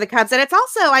news for the Cubs. And it's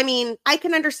also, I mean, I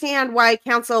can understand why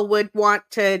Counsell would want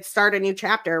to start a new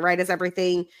chapter, right, as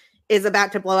everything is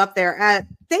about to blow up there.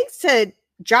 Thanks to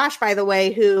Josh, by the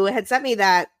way, who had sent me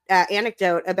that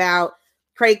anecdote about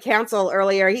Craig Counsell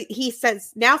earlier. He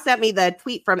now sent me the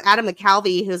tweet from Adam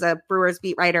McCalvey, who's a Brewers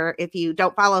beat writer. If you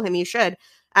don't follow him, you should.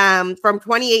 From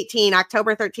 2018,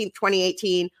 October 13th,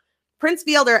 2018. Prince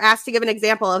Fielder asked to give an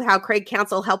example of how Craig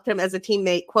Counsell helped him as a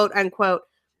teammate, quote unquote.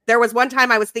 There was one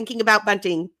time I was thinking about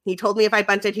bunting. He told me if I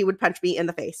bunted, he would punch me in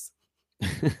the face.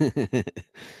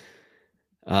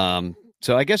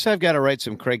 So I guess I've got to write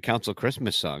some Craig Counsell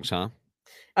Christmas songs, huh?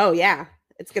 Oh, yeah.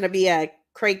 It's going to be a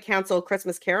Craig Counsell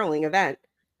Christmas caroling event.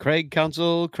 Craig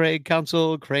Counsell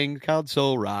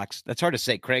rocks. That's hard to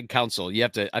say. Craig Counsell. I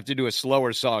have to do a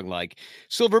slower song like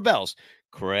Silver Bells.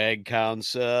 Craig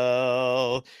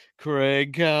Counsell.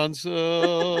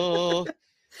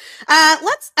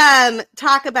 Let's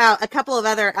talk about a couple of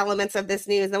other elements of this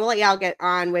news, and we'll let y'all get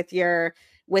on with your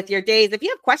days. If you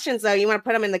have questions, though, you want to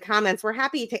put them in the comments. We're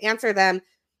happy to answer them.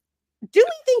 Do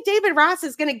we think David Ross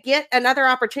is going to get another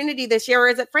opportunity this year, or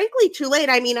is it frankly too late?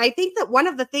 I mean, I think that one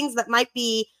of the things that might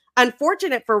be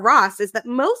unfortunate for Ross is that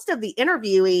most of the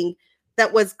interviewing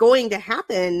that was going to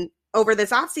happen over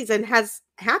this offseason has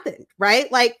happened,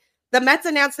 right? Like the Mets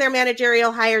announced their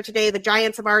managerial hire today. The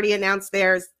Giants have already announced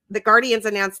theirs. The Guardians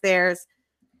announced theirs.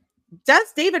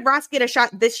 Does David Ross get a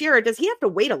shot this year, or does he have to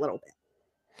wait a little bit?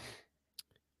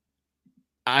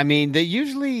 I mean, they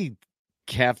usually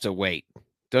have to wait,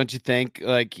 don't you think?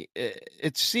 Like,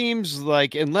 it seems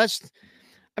like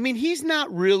he's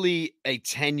not really a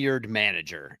tenured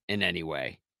manager in any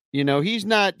way. You know, he's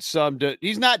not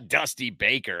Dusty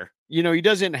Baker. You know, he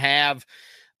doesn't have,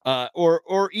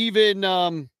 or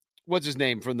even, what's his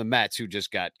name from the Mets who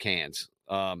just got cans?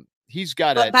 He's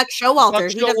got Buck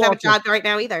Showalter. He doesn't have a job right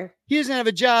now either. He doesn't have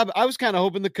a job. I was kind of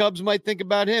hoping the Cubs might think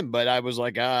about him, but I was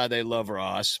like, they love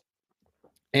Ross.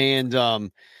 And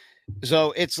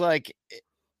so it's like,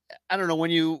 I don't know,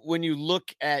 when you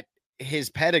look at his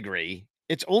pedigree,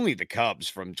 it's only the Cubs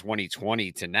from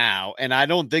 2020 to now. And I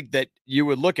don't think that you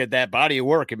would look at that body of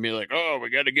work and be like, oh, we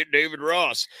got to get David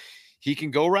Ross. He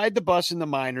can go ride the bus in the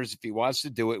minors if he wants to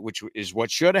do it, which is what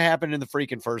should have happened in the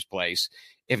freaking first place.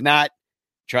 If not,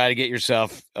 try to get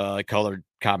yourself a colored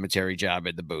commentary job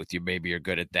at the booth. Maybe you're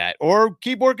good at that. Or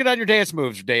keep working on your dance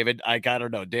moves, David. I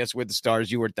don't know. Dance with the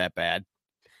Stars. You weren't that bad.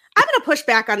 I'm going to push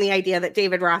back on the idea that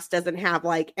David Ross doesn't have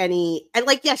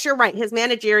yes, you're right. His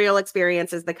managerial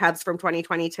experience is the Cubs from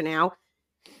 2020 to now.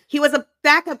 He was a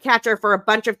backup catcher for a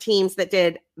bunch of teams that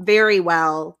did very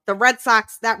well. The Red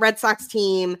Sox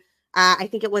team, I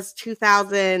think it was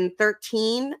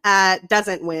 2013,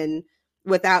 doesn't win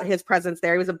without his presence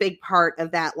there. He was a big part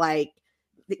of that,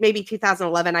 maybe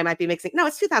 2011, I might be mixing. No,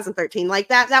 it's 2013. Like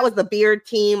that was the Beard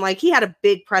team. Like he had a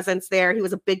big presence there. He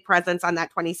was a big presence on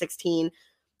that 2016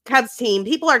 Cubs team.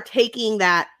 People are taking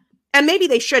that, and maybe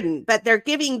they shouldn't, but they're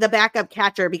giving the backup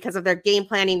catcher, because of their game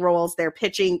planning roles, their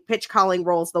pitch calling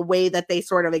roles, the way that they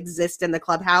sort of exist in the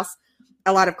clubhouse,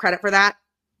 a lot of credit for that.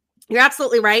 You're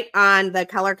absolutely right on the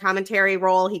color commentary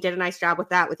role. He did a nice job with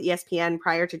that with ESPN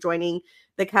prior to joining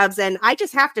the Cubs. And I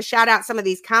just have to shout out some of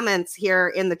these comments here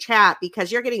in the chat,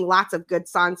 because you're getting lots of good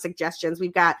song suggestions.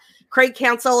 We've got Craig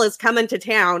Counsell is coming to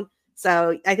town.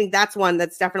 So I think that's one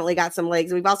that's definitely got some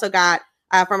legs. We've also got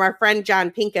from our friend John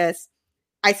Pincus,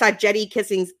 I saw Jetty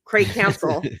kissing Craig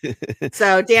Counsell.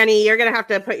 So, Danny, you're going to have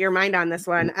to put your mind on this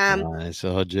one. I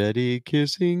saw Jetty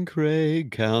kissing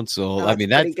Craig Counsell. I mean,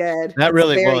 pretty good. That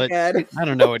really, very good. I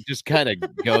don't know. It just kind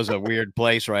of goes a weird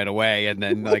place right away. And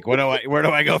then like, where do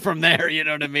I go from there? You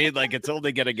know what I mean? Like, it's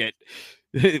only going to get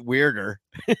weirder.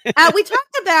 We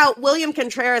talked about William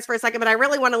Contreras for a second, but I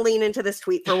really want to lean into this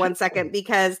tweet for 1 second,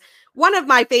 because one of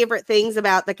my favorite things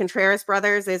about the Contreras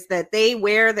brothers is that they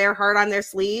wear their heart on their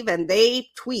sleeve and they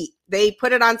tweet. They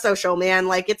put it on social, man.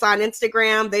 Like, it's on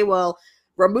Instagram. They will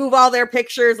remove all their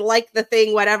pictures, like the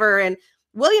thing, whatever. And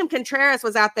William Contreras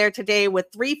was out there today with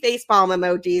 3 facepalm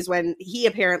emojis when he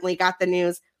apparently got the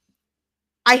news.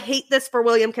 I hate this for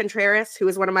William Contreras, who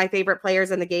is one of my favorite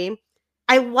players in the game.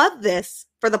 I love this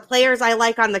for the players I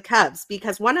like on the Cubs,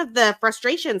 because one of the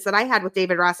frustrations that I had with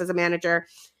David Ross as a manager,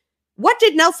 what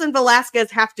did Nelson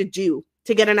Velasquez have to do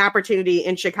to get an opportunity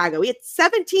in Chicago? He had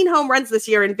 17 home runs this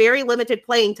year in very limited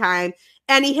playing time,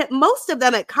 and he hit most of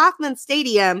them at Kauffman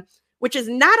Stadium, which is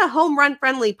not a home run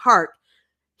friendly park.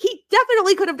 He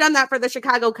definitely could have done that for the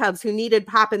Chicago Cubs, who needed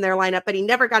pop in their lineup, but he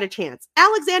never got a chance.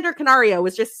 Alexander Canario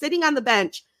was just sitting on the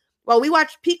bench while we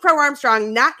watched Pete Crow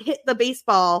Armstrong not hit the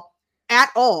baseball at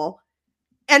all.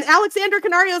 And Alexander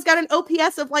Canario's got an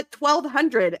OPS of like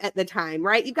 1,200 at the time,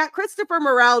 right? You've got Christopher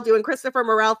Morel doing Christopher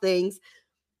Morel things.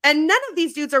 And none of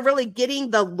these dudes are really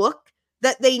getting the look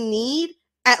that they need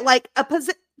at like a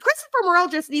position. Christopher Morel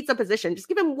just needs a position. Just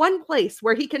give him one place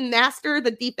where he can master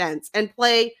the defense and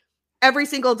play every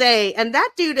single day. And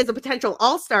that dude is a potential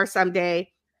all-star someday.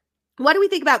 What do we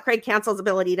think about Craig Counsell's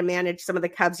ability to manage some of the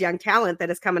Cubs' young talent that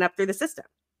is coming up through the system?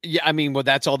 Yeah, I mean, well,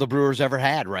 that's all the Brewers ever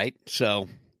had, right? So,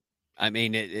 I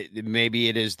mean, maybe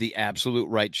it is the absolute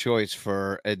right choice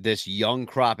for this young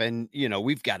crop. And, you know,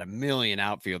 we've got a million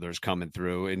outfielders coming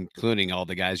through, including all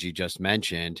the guys you just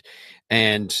mentioned.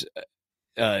 And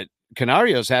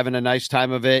Canario's having a nice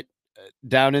time of it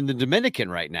down in the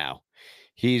Dominican right now.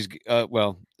 He's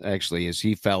well, actually, as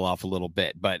he fell off a little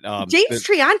bit, but James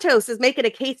Triantos is making a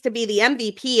case to be the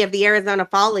MVP of the Arizona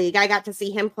Fall League. I got to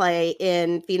see him play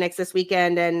in Phoenix this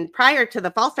weekend, and prior to the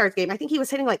Fall Stars game, I think he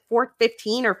was hitting like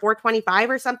 415 or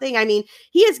 425 or something. I mean,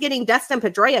 he is getting Dustin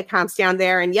Pedroia comps down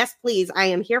there, and yes, please, I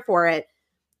am here for it.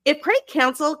 If Craig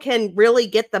Counsell can really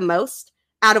get the most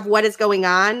out of what is going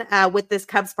on with this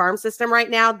Cubs farm system right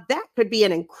now, that could be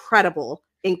an incredible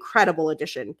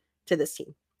addition to this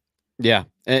team. Yeah.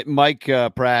 Mike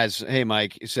Praz, hey,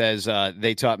 Mike, says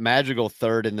they taught Madrigal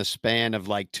third in the span of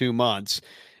like 2 months,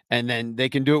 and then they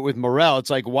can do it with Morel.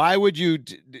 It's like, why would you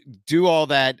do all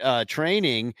that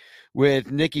training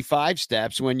with Nicky Five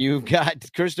Steps when you've got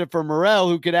Christopher Morel,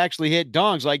 who could actually hit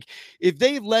dongs? Like, if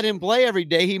they let him play every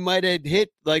day, he might have hit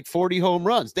like 40 home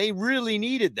runs. They really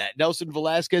needed that. Nelson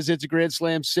Velasquez hits a grand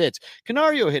slam, sits.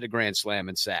 Canario hit a grand slam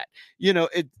and sat.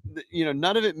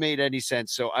 None of it made any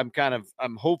sense. So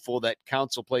I'm hopeful that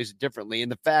Counsell plays it differently.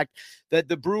 And the fact that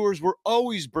the Brewers were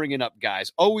always bringing up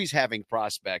guys, always having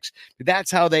prospects,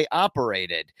 that's how they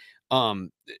operated.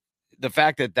 The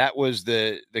fact that was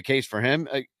the case for him,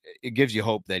 it gives you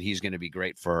hope that he's going to be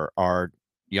great for our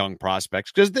young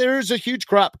prospects, because there's a huge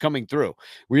crop coming through.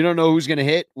 We don't know who's going to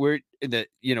hit.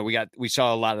 We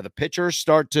saw a lot of the pitchers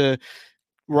start to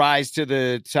rise to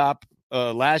the top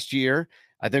last year.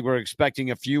 I think we're expecting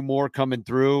a few more coming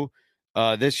through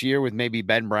this year, with maybe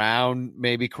Ben Brown,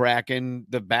 maybe cracking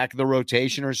the back of the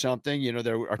rotation or something. You know,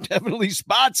 there are definitely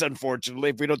spots,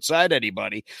 unfortunately, if we don't sign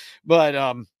anybody. But,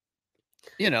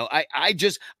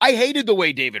 I hated the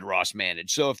way David Ross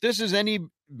managed. So if this is any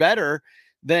better,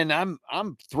 then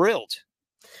I'm thrilled.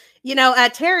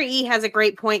 Terry E has a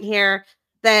great point here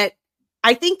that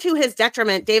I think to his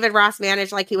detriment, David Ross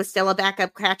managed like he was still a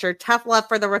backup catcher. Tough love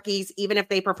for the rookies, even if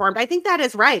they performed. I think that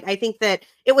is right. I think that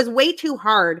it was way too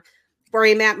hard for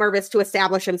a Matt Mervis to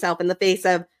establish himself in the face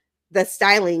of the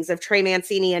stylings of Trey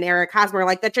Mancini and Eric Hosmer.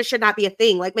 Like, that just should not be a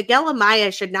thing. Like, Miguel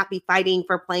Amaya should not be fighting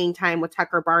for playing time with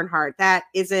Tucker Barnhart. That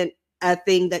isn't a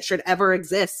thing that should ever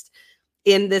exist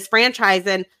in this franchise.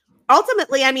 And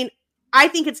ultimately, I mean, I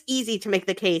think it's easy to make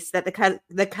the case that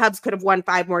the Cubs could have won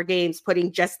 5 more games,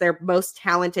 putting just their most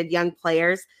talented young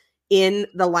players in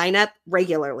the lineup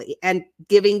regularly and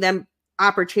giving them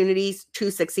opportunities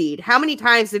to succeed. How many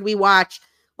times did we watch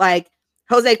like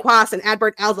Jose Cuas and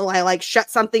Adbert Alzolay like shut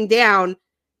something down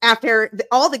after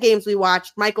all the games we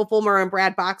watched? Michael Fulmer and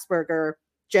Brad Boxberger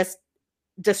just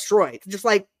destroyed. Just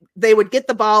like they would get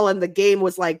the ball and the game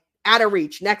was like out of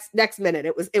reach next minute.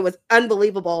 It was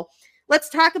unbelievable. Let's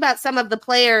talk about some of the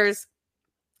players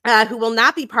who will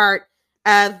not be part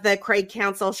of the Craig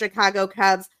Counsell Chicago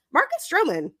Cubs. Marcus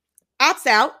Stroman. opts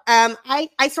out.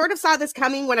 I sort of saw this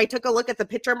coming when I took a look at the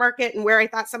pitcher market and where I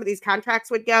thought some of these contracts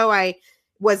would go. I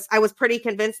was pretty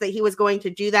convinced that he was going to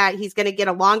do that. He's going to get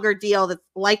a longer deal that's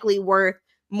likely worth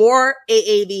more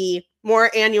AAV, more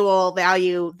annual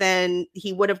value than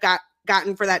he would have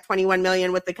gotten for that $21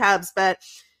 million with the Cubs. But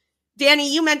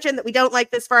Danny, you mentioned that we don't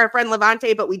like this for our friend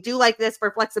Levante, but we do like this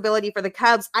for flexibility for the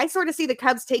Cubs. I sort of see the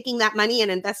Cubs taking that money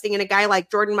and investing in a guy like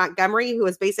Jordan Montgomery, who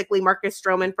is basically Marcus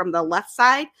Stroman from the left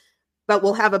side, but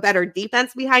will have a better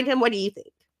defense behind him. What do you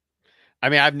think? I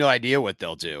mean, I have no idea what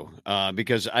they'll do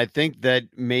because I think that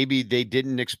maybe they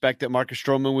didn't expect that Marcus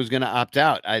Stroman was going to opt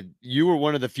out. You were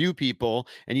one of the few people,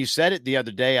 and you said it the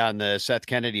other day on the Seth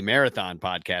Kennedy Marathon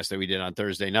podcast that we did on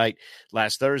Thursday night,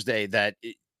 last Thursday, that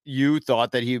you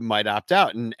thought that he might opt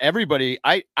out. And everybody,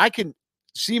 I can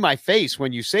see my face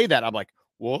when you say that. I'm like,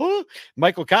 what?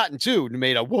 Michael Cotton, too,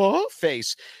 made a what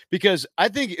face because I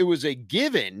think it was a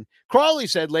given. Crawley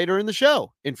said later in the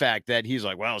show, in fact, that he's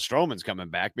like, well, Stroman's coming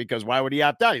back because why would he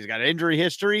opt out? He's got an injury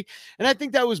history. And I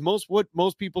think that was what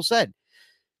most people said.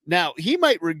 Now, he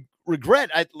might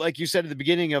regret, like you said at the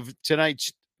beginning of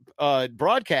tonight's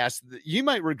broadcast, you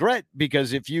might regret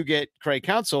because if you get Craig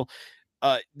Counsell,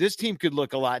 this team could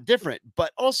look a lot different.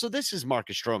 But also, this is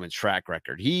Marcus Stroman's track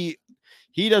record. He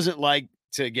doesn't like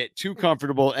to get too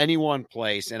comfortable any one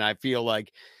place. And I feel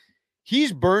like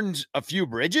he's burned a few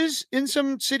bridges in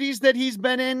some cities that he's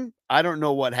been in. I don't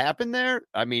know what happened there.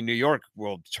 I mean, New York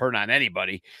will turn on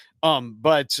anybody.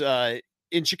 But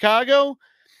in Chicago,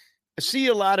 I see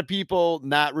a lot of people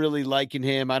not really liking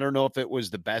him. I don't know if it was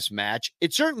the best match.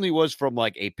 It certainly was from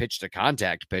like a pitch to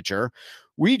contact pitcher.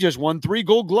 We just won 3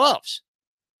 Gold Gloves.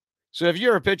 So if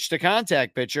you're a pitch to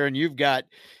contact pitcher and you've got,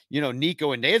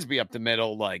 Nico and Dansby up the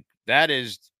middle, like, that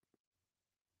is,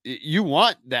 you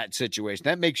want that situation.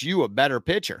 That makes you a better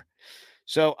pitcher.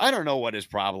 So I don't know what his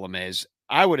problem is.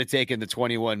 I would have taken the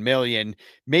 $21 million.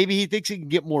 Maybe he thinks he can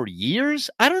get more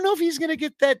years. I don't know if he's going to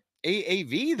get that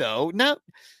AAV though. No, I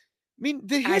mean,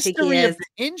 the history of the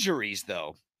injuries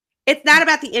though. It's not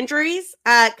about the injuries,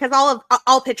 because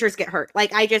all pitchers get hurt.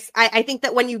 Like I think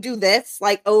that when you do this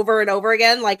like over and over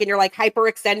again, like and you're like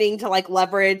hyperextending to like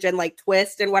leverage and like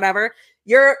twist and whatever,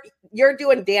 you're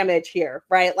doing damage here,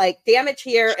 right? Like damage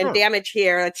here and damage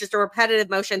here. It's just a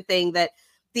repetitive motion thing that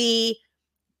the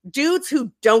dudes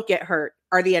who don't get hurt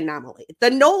are the anomaly. The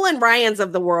Nolan Ryans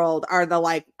of the world are the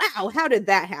like, wow, how did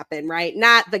that happen? Right?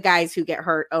 Not the guys who get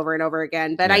hurt over and over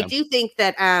again. But I do think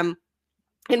that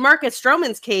in Marcus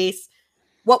Stroman's case,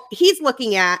 what he's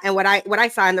looking at and what I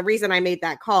saw, and the reason I made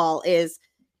that call is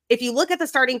if you look at the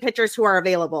starting pitchers who are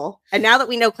available, and now that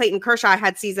we know Clayton Kershaw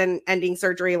had season-ending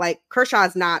surgery, like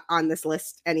Kershaw's not on this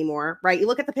list anymore, right? You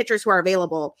look at the pitchers who are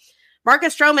available.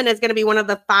 Marcus Stroman is going to be one of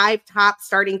the 5 top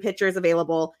starting pitchers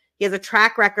available. He has a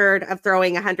track record of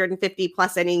throwing 150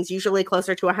 plus innings, usually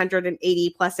closer to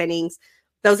 180 plus innings.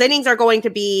 Those innings are going to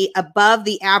be above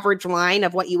the average line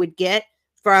of what you would get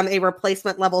from a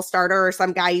replacement level starter or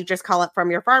some guy you just call it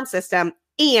from your farm system.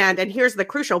 And here's the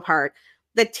crucial part,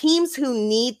 the teams who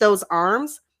need those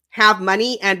arms have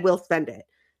money and will spend it.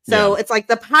 So it's like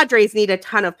the Padres need a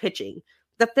ton of pitching.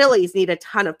 The Phillies need a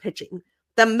ton of pitching.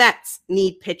 The Mets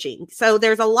need pitching. So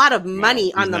there's a lot of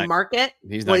money on the market.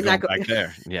 He's not going back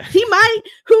there. Yeah. He might.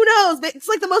 Who knows? But it's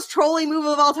like the most trolling move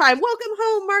of all time. Welcome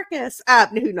home, Marcus.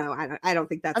 No, I don't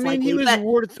think that's likely. He was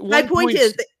worth my point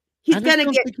is that he's going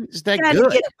to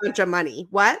get a bunch of money.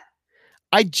 What?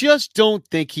 I just don't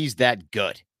think he's that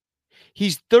good.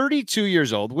 He's 32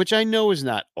 years old, which I know is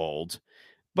not old,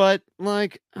 but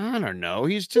like, I don't know.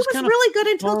 He's just kind of really good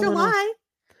until July.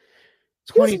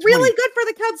 He was really good for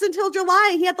the Cubs until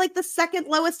July. He had like the second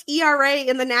lowest ERA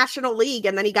in the National League,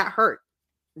 and then he got hurt.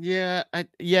 Yeah,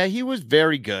 he was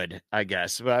very good, I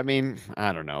guess. But I mean,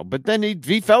 I don't know. But then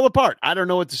he fell apart. I don't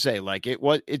know what to say. Like it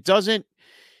wasn't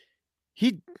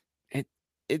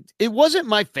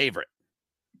my favorite.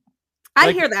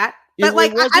 I hear that. But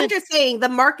like, I'm just saying the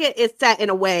market is set in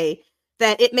a way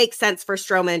that it makes sense for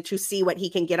Stroman to see what he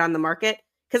can get on the market.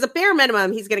 Because at bare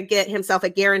minimum, he's going to get himself a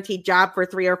guaranteed job for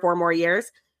 3 or 4 more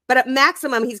years. But at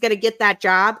maximum, he's going to get that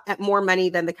job at more money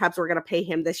than the Cubs were going to pay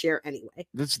him this year anyway.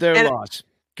 That's their loss.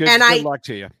 Good luck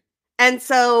to you. And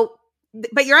so,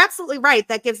 but you're absolutely right.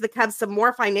 That gives the Cubs some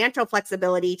more financial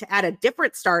flexibility to add a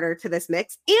different starter to this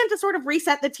mix and to sort of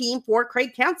reset the team for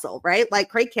Craig Counsell, right? Like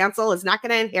Craig Counsell is not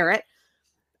going to inherit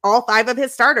all 5 of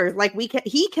his starters. Like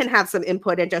he can have some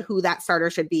input into who that starter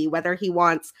should be, whether he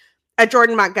wants a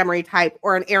Jordan Montgomery type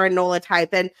or an Aaron Nola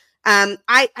type. And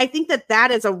I think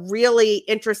that is a really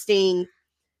interesting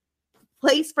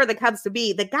place for the Cubs to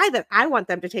be. The guy that I want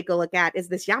them to take a look at is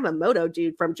this Yamamoto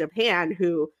dude from Japan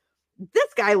who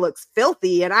this guy looks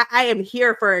filthy. And I am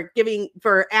here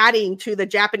for adding to the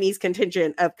Japanese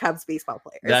contingent of Cubs baseball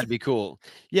players. That'd be cool.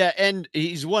 Yeah. And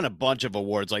he's won a bunch of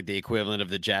awards, like the equivalent of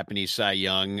the Japanese Cy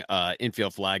Young.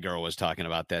 Infield Flag Girl was talking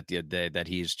about that the other day, that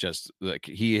he's just like,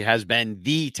 he has been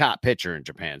the top pitcher in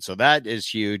Japan. So that is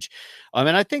huge. And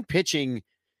I think pitching,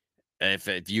 if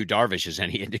Yu Darvish is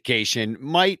any indication,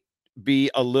 might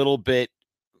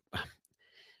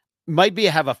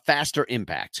have a faster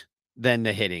impact than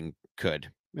the hitting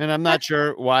could. And I'm not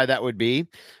sure why that would be,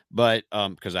 but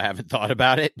because I haven't thought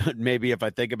about it, but maybe if I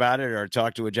think about it or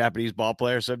talk to a Japanese ball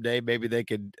player someday, maybe they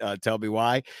could tell me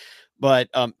why. But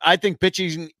I think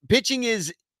pitching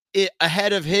is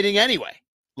ahead of hitting anyway,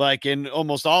 like in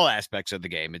almost all aspects of the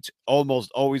game. It's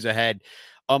almost always ahead.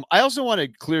 I also want to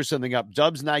clear something up.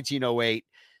 Dubs 1908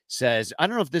 says, I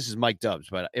don't know if this is Mike Dubs,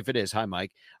 but if it is, hi,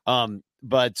 Mike.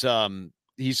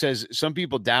 He says some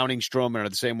people downing Stroman are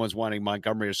the same ones wanting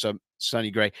Montgomery or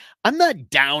Sonny Gray. I'm not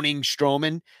downing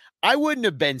Stroman. I wouldn't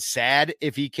have been sad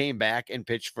if he came back and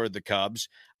pitched for the Cubs.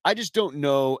 I just don't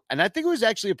know. And I think it was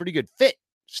actually a pretty good fit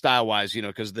style-wise,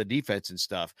 because of the defense and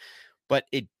stuff. But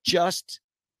it just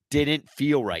didn't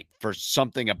feel right for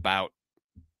something about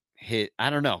I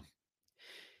don't know.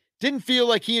 Didn't feel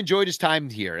like he enjoyed his time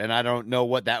here. And I don't know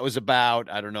what that was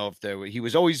about. I don't know if he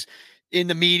was always in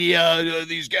the media,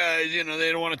 these guys, they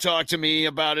don't want to talk to me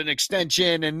about an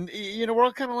extension. And, we're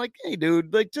all kind of like, hey,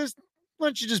 dude, like, why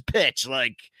don't you just pitch?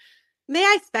 Like, may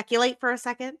I speculate for a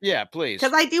second? Yeah, please.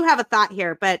 Because I do have a thought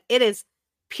here, but it is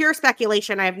pure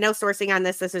speculation. I have no sourcing on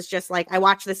this. This is just like, I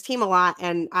watch this team a lot,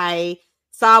 and I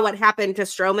saw what happened to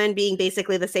Stroman being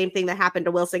basically the same thing that happened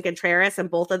to Wilson Contreras,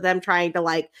 and both of them trying to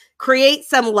like create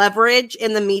some leverage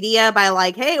in the media by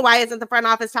like, hey, why isn't the front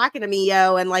office talking to me,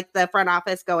 yo? And like the front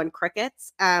office going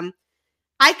crickets. I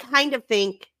kind of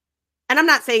think, and I'm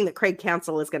not saying that Craig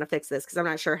Counsell is going to fix this, because I'm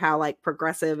not sure how like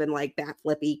progressive and like bat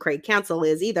flippy Craig Counsell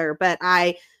is either, but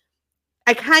I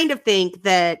kind of think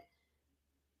that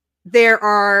there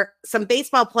are some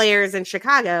baseball players in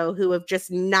Chicago who have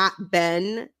just not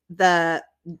been the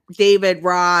David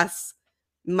Ross,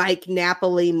 Mike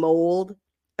Napoli mold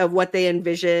of what they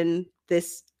envision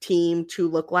this team to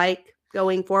look like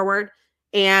going forward.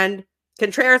 And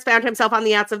Contreras found himself on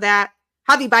the outs of that.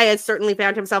 Javi Baez certainly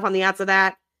found himself on the outs of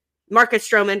that. Marcus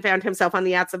Stroman found himself on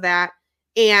the outs of that.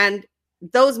 And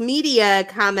those media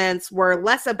comments were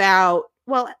less about,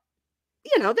 well,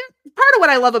 they're part of what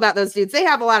I love about those dudes. They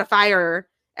have a lot of fire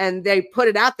and they put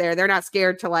it out there. They're not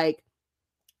scared to like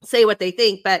say what they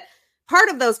think, but part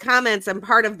of those comments and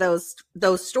part of those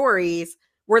stories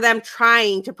were them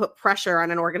trying to put pressure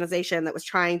on an organization that was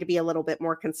trying to be a little bit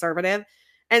more conservative.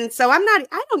 And so I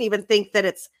don't even think that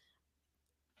it's,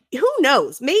 who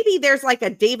knows, maybe there's like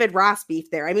a David Ross beef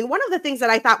there. I mean, one of the things that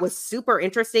I thought was super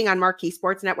interesting on Marquee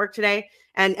Sports Network today,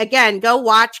 and again, go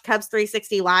watch Cubs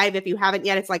 360 live if you haven't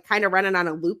yet. It's like kind of running on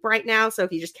a loop right now. So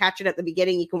if you just catch it at the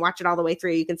beginning, you can watch it all the way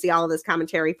through. You can see all of this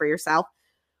commentary for yourself.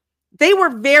 They were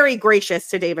very gracious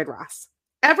to David Ross.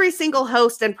 Every single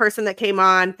host and person that came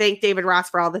on thanked David Ross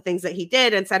for all the things that he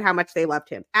did and said how much they loved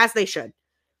him, as they should.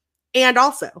 And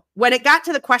also, when it got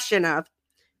to the question of,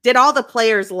 did all the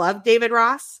players love David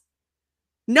Ross?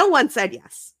 No one said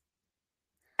yes.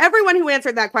 Everyone who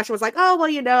answered that question was like, oh,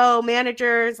 well,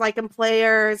 managers like him,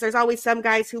 players. There's always some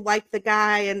guys who like the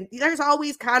guy, and there's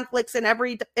always conflicts in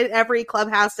every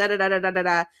clubhouse,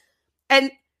 da-da-da-da-da-da. And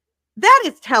that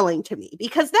is telling to me,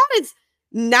 because that is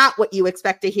not what you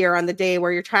expect to hear on the day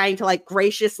where you're trying to like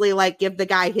graciously like give the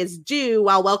guy his due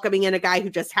while welcoming in a guy who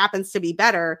just happens to be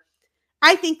better.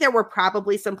 I think there were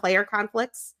probably some player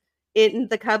conflicts in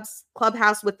the Cubs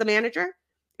clubhouse with the manager.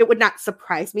 It would not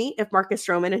surprise me if Marcus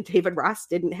Stroman and David Ross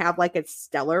didn't have like a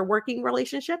stellar working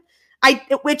relationship.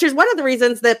 Which is one of the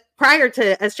reasons that prior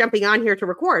to us jumping on here to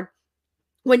record,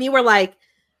 when you were like,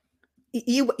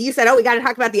 you said, oh, we got to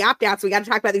talk about the opt-outs. We got to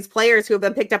talk about these players who have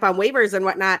been picked up on waivers and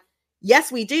whatnot.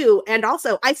 Yes, we do. And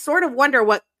also, I sort of wonder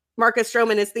what Marcus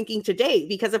Stroman is thinking today,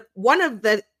 because if one of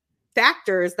the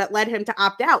factors that led him to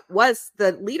opt out was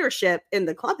the leadership in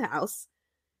the clubhouse,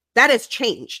 that has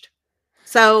changed.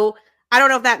 So I don't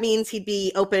know if that means he'd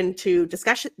be open to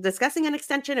discussing an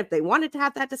extension if they wanted to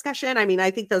have that discussion. I mean,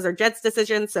 I think those are Jed's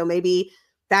decisions, so maybe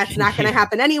that's not going to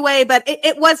happen anyway, but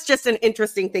it was just an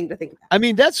interesting thing to think about. I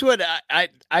mean, that's what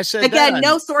I said. Again,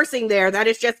 no sourcing there. That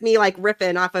is just me like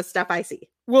riffing off of stuff I see.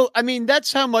 Well, I mean,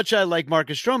 that's how much I like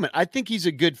Marcus Stroman. I think he's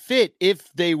a good fit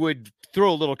if they would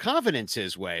throw a little confidence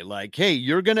his way. Like, hey,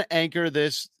 you're going to anchor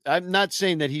this. I'm not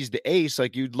saying that he's the ace.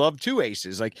 Like, you'd love two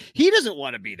aces. Like, he doesn't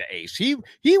want to be the ace. He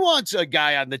wants a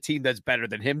guy on the team that's better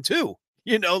than him too.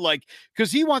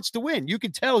 Because he wants to win. You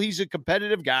can tell he's a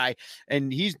competitive guy,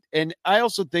 and I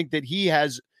also think that he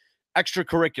has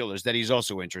extracurriculars that he's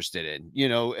also interested in,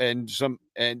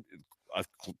 and a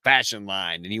fashion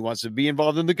line, and he wants to be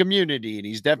involved in the community, and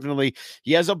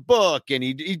he has a book, and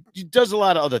he does a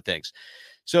lot of other things.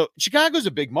 So Chicago's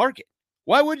a big market.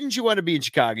 Why wouldn't you want to be in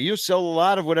Chicago? You'll sell a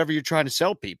lot of whatever you're trying to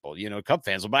sell people. Cub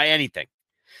fans will buy anything.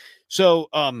 So,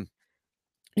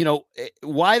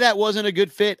 why that wasn't a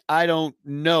good fit, I don't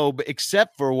know, but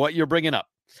except for what you're bringing up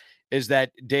is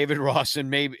that David Ross and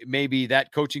maybe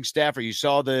that coaching staff, or you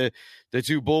saw the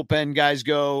two bullpen guys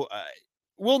go,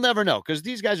 we'll never know, because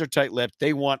these guys are tight-lipped.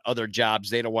 They want other jobs.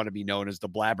 They don't want to be known as the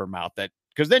blabbermouth,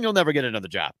 because then you'll never get another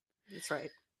job. That's right.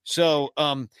 So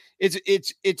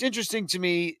it's interesting to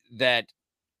me that,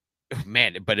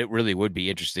 man, but it really would be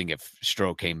interesting if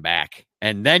Stroh came back,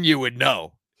 and then you would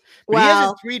know. But he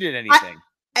hasn't tweeted anything.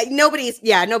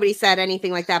 Nobody said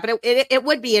anything like that, but it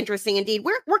would be interesting indeed.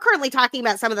 We're currently talking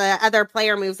about some of the other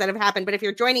player moves that have happened, but if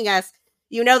you're joining us,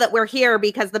 you know that we're here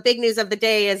because the big news of the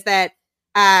day is that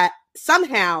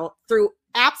somehow through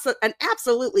an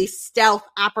absolutely stealth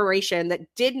operation that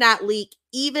did not leak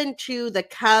even to the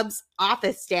Cubs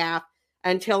office staff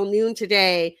until noon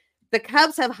today, the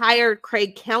Cubs have hired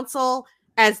Craig Counsell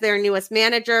as their newest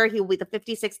manager. He will be the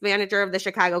 56th manager of the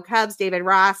Chicago Cubs. David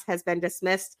Ross has been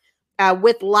dismissed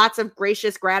with lots of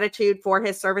gracious gratitude for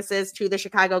his services to the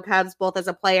Chicago Cubs, both as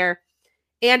a player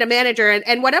and a manager.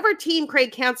 And whatever team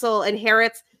Craig Counsell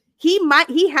inherits, he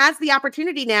has the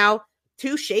opportunity now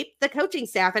to shape the coaching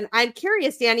staff. And I'm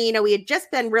curious, Danny, we had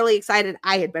just been really excited.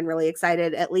 I had been really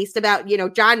excited, at least, about,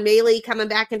 John Maley coming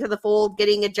back into the fold,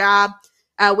 getting a job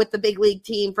with the big league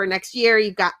team for next year.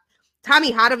 You've got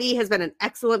Tommy Hotovy has been an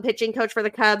excellent pitching coach for the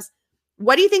Cubs.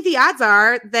 What do you think the odds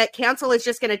are that Counsell is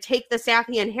just going to take the staff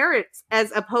he inherits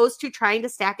as opposed to trying to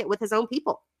stack it with his own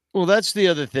people? Well, that's the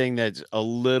other thing that's a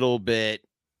little bit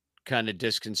kind of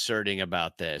disconcerting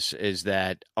about this is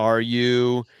that are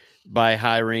you, by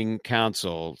hiring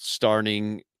Counsell,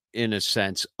 starting in a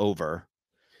sense over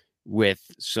with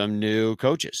some new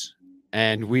coaches?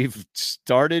 And we've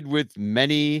started with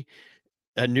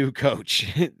a new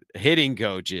coach, hitting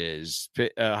coaches.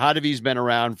 Hotovy's been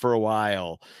around for a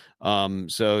while.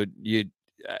 So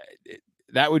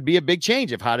that would be a big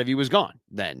change if Hotovy was gone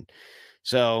then.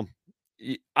 So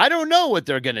I don't know what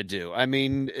they're going to do. I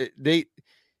mean,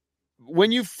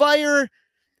 when you fire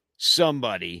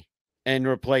somebody and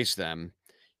replace them,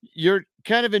 you're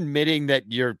kind of admitting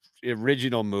that your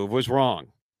original move was wrong.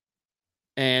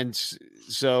 And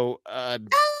so I'm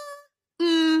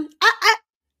going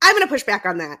to push back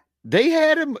on that. They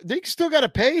had him. They still got to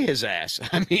pay his ass.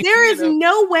 I mean, there is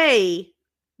no way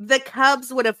the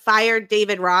Cubs would have fired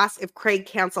David Ross if Craig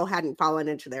Counsell hadn't fallen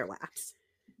into their laps.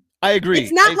 I agree.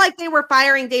 It's not like they were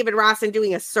firing David Ross and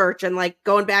doing a search and like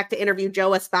going back to interview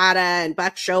Joe Espada and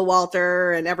Buck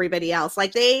Showalter and everybody else.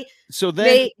 Like they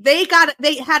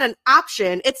had an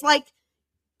option. It's like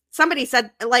somebody said,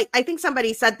 I think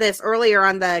somebody said this earlier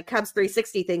on the Cubs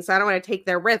 360 thing. So I don't want to take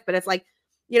their riff, but it's like,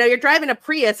 you're driving a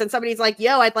Prius and somebody's like,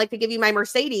 yo, I'd like to give you my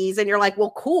Mercedes. And you're like,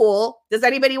 well, cool. Does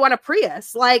anybody want a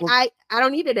Prius? Like, I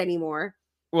don't need it anymore.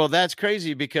 Well, that's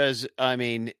crazy because, I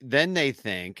mean, then they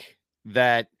think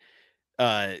that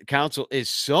Counsell is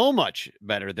so much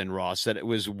better than Ross that it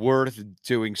was worth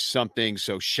doing something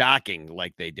so shocking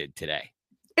like they did today.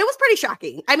 It was pretty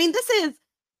shocking. I mean,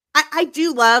 I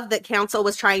do love that Counsell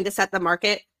was trying to set the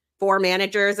market for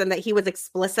managers and that he was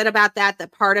explicit about that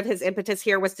part of his impetus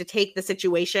here was to take the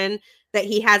situation that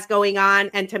he has going on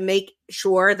and to make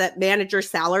sure that manager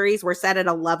salaries were set at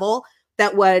a level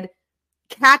that would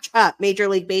catch up Major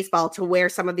League Baseball to where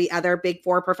some of the other big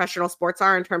four professional sports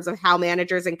are in terms of how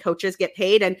managers and coaches get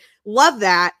paid. And love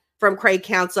that from Craig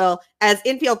Counsell. As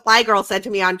Infield Fly Girl said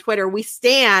to me on Twitter, we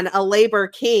stan a labor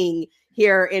king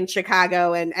here in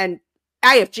Chicago, and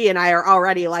IFG and I are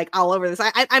already like all over this.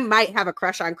 I might have a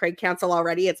crush on Craig Counsell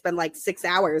already. It's been like 6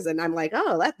 hours and I'm like,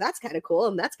 oh, that's kind of cool.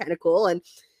 And that's kind of cool. And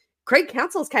Craig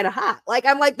Counsell's kind of hot. Like,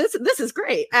 I'm like, this is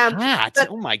great. Hot.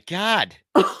 Oh my God.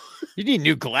 You need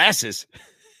new glasses.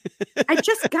 I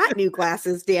just got new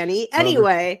glasses, Danny.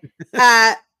 Anyway,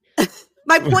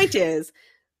 my point is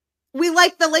we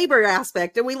like the labor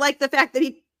aspect and we like the fact that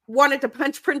he wanted to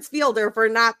punch Prince Fielder for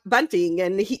not bunting.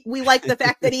 And we like the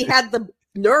fact that he had the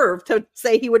nerve to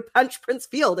say he would punch Prince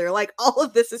Fielder. Like, all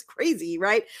of this is crazy,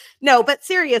 right? No, but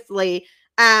seriously,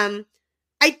 I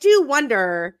do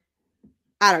wonder.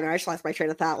 I don't know. I just lost my train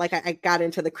of thought. Like I got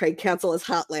into the Craig Counsell is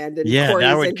Hotland, and yeah,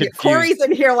 Corey's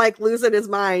in here like losing his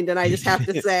mind. And I just have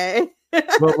to say,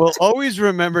 Well, we'll always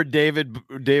remember David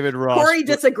Ross. Corey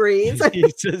disagrees. He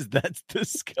says that's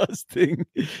disgusting.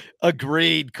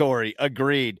 Agreed, Corey.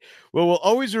 Agreed. Well, we'll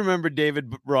always remember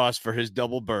David Ross for his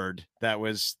double bird. That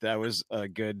was a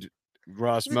good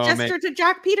Ross moment. Gesture to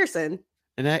Jack Peterson.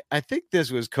 And I think this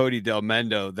was Cody Del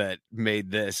Mendo that made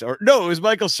this. Or no, it was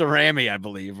Michael Cerami, I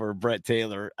believe, or Brett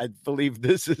Taylor. I believe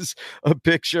this is a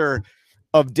picture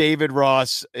of David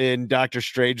Ross in Dr.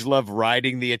 Strangelove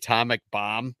riding the atomic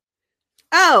bomb.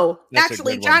 Oh, that's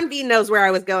actually, John V knows where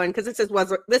I was going because this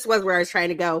was where I was trying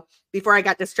to go before I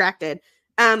got distracted.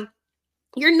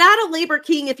 You're not a labor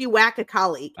king if you whack a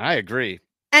colleague. I agree.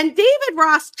 And David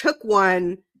Ross took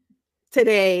one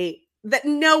today that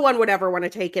no one would ever want to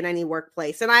take in any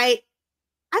workplace. And I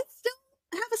still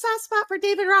have a soft spot for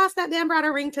David Ross. That man brought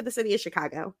a ring to the city of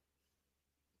Chicago.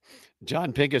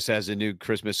 John Pincus has a new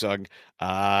Christmas song.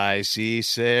 I see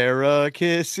Sarah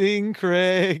kissing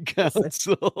Craig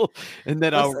Counsell. And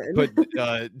then I'll put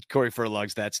Corey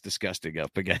Furlong's That's Disgusting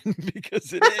up again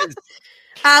because it is.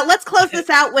 Let's close this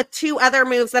out with two other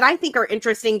moves that I think are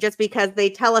interesting just because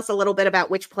they tell us a little bit about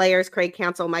which players Craig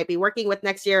Counsell might be working with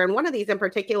next year. And one of these in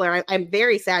particular, I'm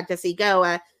very sad to see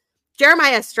go.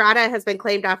 Jeremiah Estrada has been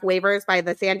claimed off waivers by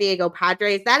the San Diego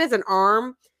Padres. That is an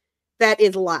arm that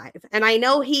is live. And I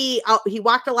know he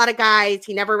walked a lot of guys.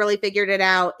 He never really figured it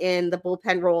out in the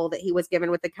bullpen role that he was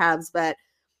given with the Cubs, but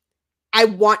I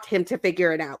want him to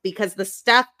figure it out because the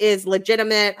stuff is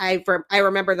legitimate. I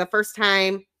remember the first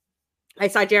time I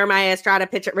saw Jeremiah Estrada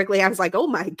pitch at Wrigley, I was like, oh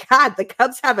my God, the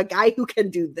Cubs have a guy who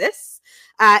can do this.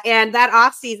 And that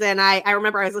offseason, I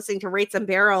remember I was listening to Rates and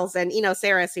Barrels and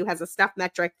Saris, who has a stuff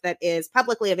metric that is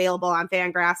publicly available on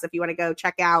Fangraphs if you want to go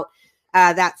check out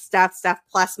that stuff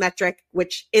plus metric,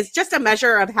 which is just a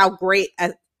measure of how great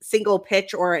a single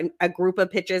pitch or a group of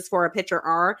pitches for a pitcher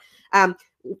are.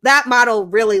 That model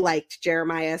really liked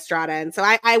Jeremiah Estrada. And so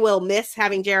I will miss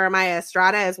having Jeremiah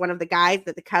Estrada as one of the guys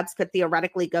that the Cubs could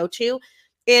theoretically go to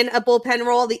in a bullpen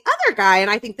role. The other guy, and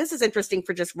I think this is interesting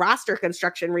for just roster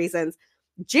construction reasons,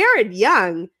 Jared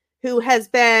Young, who has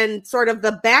been sort of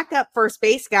the backup first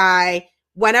base guy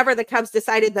whenever the Cubs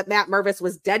decided that Matt Mervis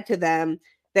was dead to them,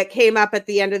 that came up at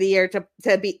the end of the year to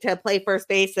play first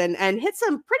base and hit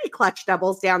some pretty clutch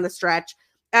doubles down the stretch.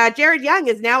 Jared Young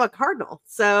is now a Cardinal,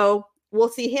 so we'll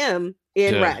see him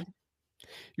in red.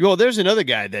 Well, there's another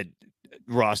guy that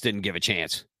Ross didn't give a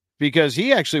chance because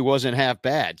he actually wasn't half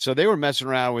bad. So they were messing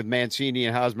around with Mancini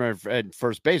and Hosmer at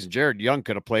first base, and Jared Young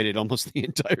could have played it almost the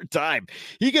entire time.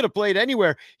 He could have played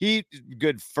anywhere. He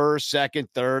good first, second,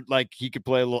 third. Like he could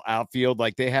play a little outfield.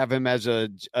 Like they have him as a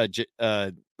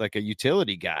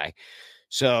utility guy.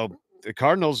 So the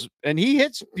Cardinals, and he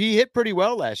hit pretty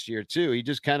well last year too. He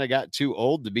just kind of got too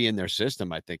old to be in their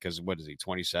system, I think, because what is he,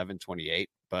 27, 28?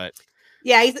 But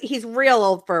yeah, he's real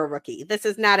old for a rookie. This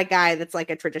is not a guy that's like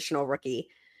a traditional rookie.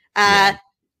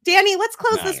 Danny, let's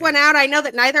close this one out. I know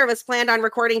that neither of us planned on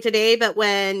recording today, but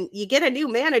when you get a new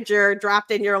manager dropped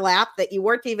in your lap that you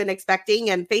weren't even expecting,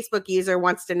 and Facebook user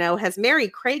wants to know, has Merry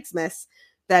Craigmas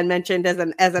been mentioned as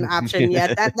an option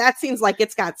yet? That seems like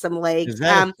it's got some legs. Is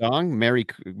that a song? Merry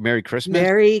Christmas?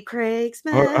 Merry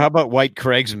Craigmas. Or how about White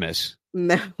Craigsmas?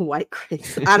 White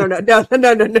Craigsmas. I don't know. No.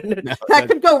 That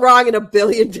could go wrong in a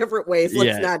billion different ways.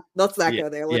 Let's not go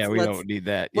there. We don't need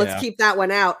that. Let's keep that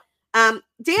one out.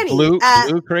 Danny, Blue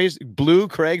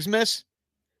Craigsmas.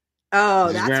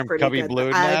 Oh, that's pretty Cubby good.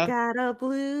 Blue I got a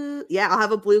blue. Yeah, I'll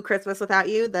have a blue Christmas without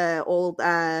you. The old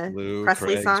Blue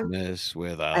Presley song.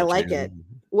 Without I like you. it.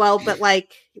 Well, but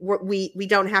like we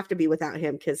don't have to be without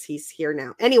him because he's here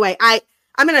now. Anyway,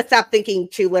 I'm going to stop thinking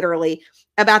too literally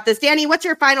about this. Danny, what's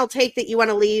your final take that you want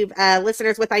to leave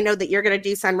listeners with? I know that you're going to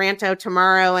do San Ranto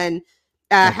tomorrow and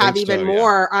have even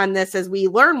more on this as we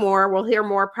learn more. We'll hear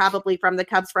more probably from the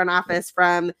Cubs front office,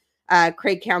 from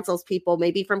Craig Counsell's people,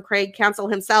 maybe from Craig Counsell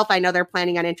himself. I know they're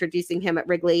planning on introducing him at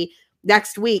Wrigley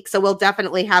next week, so we'll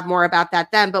definitely have more about that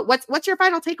then. But what's your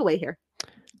final takeaway here?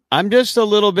 I'm just a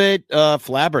little bit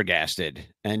flabbergasted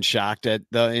and shocked at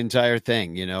the entire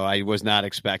thing. I was not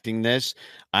expecting this.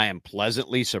 I am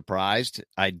pleasantly surprised.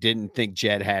 I didn't think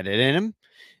Jed had it in him,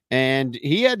 and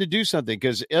he had to do something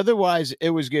because otherwise it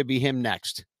was going to be him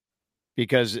next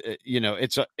because,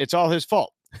 it's all his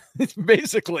fault. It's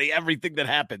basically everything that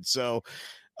happened. So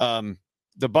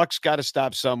the Bucks got to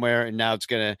stop somewhere, and now it's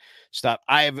going to stop.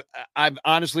 I've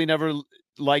honestly never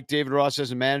liked David Ross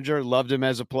as a manager, loved him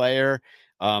as a player.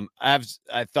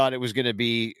 I thought it was going to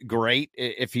be great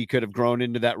if he could have grown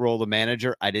into that role of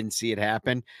manager. I didn't see it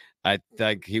happen. I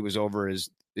think he was over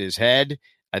his head.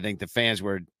 I think the fans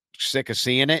were sick of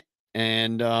seeing it.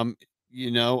 And,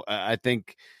 I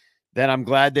think then I'm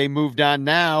glad they moved on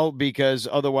now, because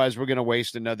otherwise we're going to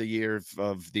waste another year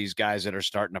of these guys that are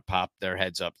starting to pop their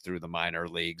heads up through the minor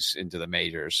leagues into the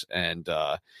majors. And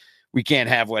we can't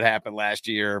have what happened last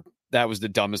year. That was the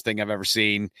dumbest thing I've ever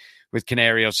seen, with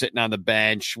Canario sitting on the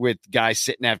bench, with guys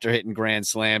sitting after hitting grand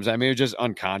slams. I mean, it was just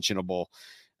unconscionable.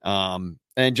 And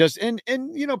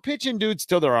pitching dudes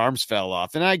till their arms fell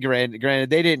off. And I granted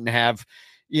they didn't have,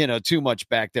 too much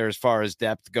back there as far as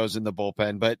depth goes in the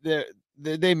bullpen, but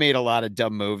they made a lot of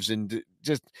dumb moves, and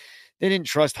just they didn't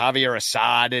trust Javier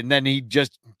Assad, and then he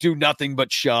just do nothing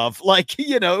but shove.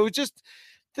 It was just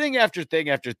thing after thing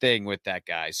after thing with that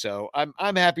guy. So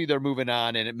I'm happy they're moving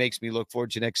on, and it makes me look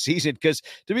forward to next season, because,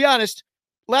 to be honest,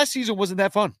 last season wasn't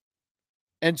that fun.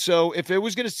 And so if it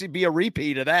was going to be a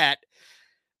repeat of that,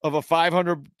 of a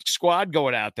 500 squad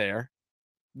going out there,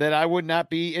 then I would not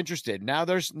be interested. Now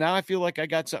I feel like I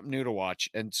got something new to watch,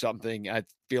 and something I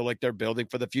feel like they're building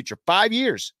for the future. 5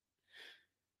 years.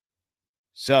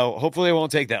 So hopefully it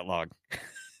won't take that long.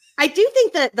 I do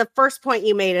think that the first point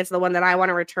you made is the one that I want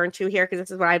to return to here, because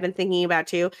this is what I've been thinking about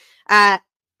too.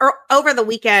 Over the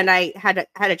weekend, I had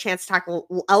a chance to talk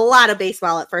a lot of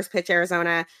baseball at First Pitch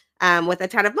Arizona with a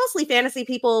ton of mostly fantasy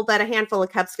people, but a handful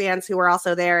of Cubs fans who were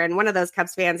also there. And one of those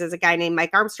Cubs fans is a guy named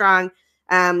Mike Armstrong.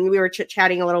 We were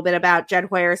chatting a little bit about Jed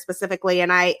Hoyer specifically,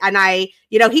 and I,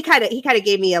 he kind of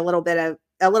gave me a little bit of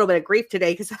grief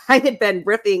today, because I had been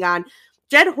riffing on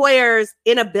Jed Hoyer's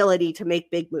inability to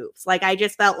make big moves. I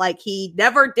just felt like he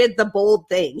never did the bold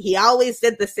thing. He always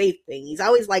did the safe thing. He's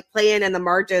always playing in the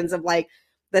margins of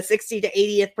the 60 to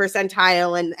 80th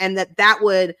percentile, and that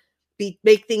would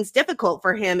make things difficult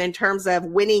for him in terms of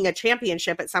winning a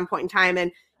championship at some point in time.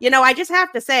 And, I just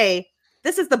have to say,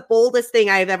 this is the boldest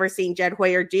thing I've ever seen Jed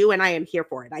Hoyer do, and I am here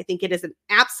for it. I think it is an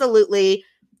absolutely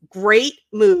great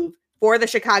move for the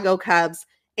Chicago Cubs,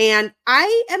 and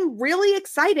I am really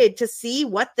excited to see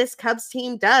what this Cubs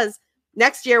team does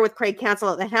next year with Craig Counsell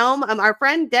at the helm. Our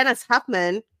friend Dennis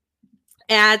Huffman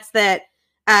adds that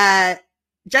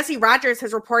Jesse Rogers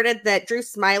has reported that Drew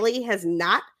Smyly has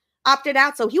not opted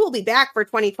out, so he will be back for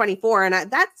 2024, and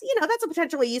that's a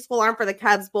potentially useful arm for the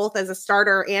Cubs, both as a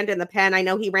starter and in the pen. I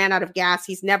know he ran out of gas.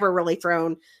 He's never really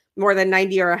thrown more than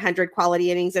 90 or 100 quality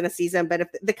innings in a season, but if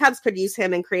the Cubs could use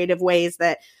him in creative ways,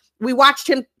 that we watched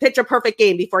him pitch a perfect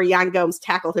game before Yan Gomes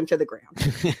tackled him to the ground.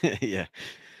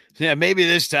 Yeah, maybe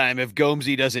this time, if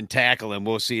Gomesy doesn't tackle him,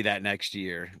 we'll see that next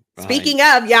year. Speaking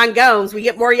of Yan Gomes, we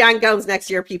get more Yan Gomes next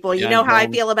year, people. You know how I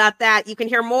feel about that. You can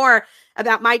hear more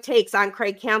about my takes on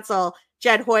Craig Counsell,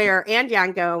 Jed Hoyer, and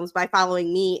Yan Gomes by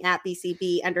following me at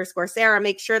BCB_Sarah.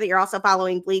 Make sure that you're also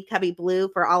following Bleed Cubby Blue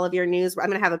for all of your news. I'm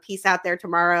going to have a piece out there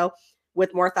tomorrow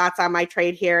with more thoughts on my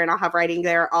trade here, and I'll have writing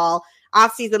there all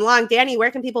off season long. Danny,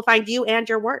 where can people find you and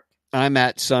your work? I'm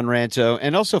at Sunranto,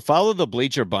 and also follow the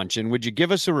Bleacher Bunch. And would you give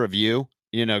us a review?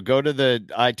 Go to the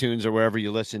iTunes or wherever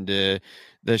you listen to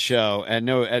the show. And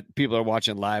know people are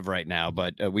watching live right now,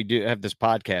 but we do have this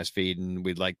podcast feed, and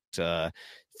we'd like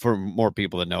for more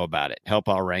people to know about it. Help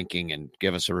our ranking and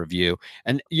give us a review.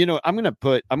 And I'm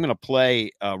gonna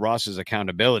play Ross's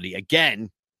accountability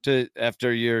again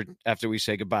after we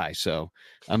say goodbye. So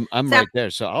I'm right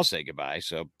there. So I'll say goodbye.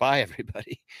 So bye,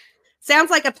 everybody.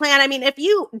 Sounds like a plan. I mean,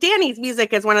 Danny's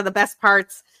music is one of the best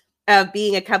parts of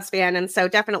being a Cubs fan. And so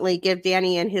definitely give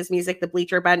Danny and his music the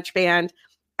Bleacher Bunch Band,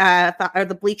 or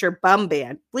the Bleacher Bum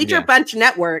Band, Bunch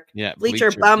Network,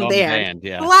 Bleacher Bum Band.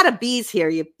 Yeah. A lot of B's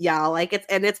here, y'all.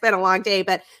 It's been a long day,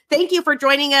 but thank you for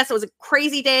joining us. It was a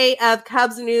crazy day of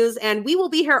Cubs news, and we will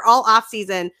be here all off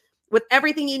season with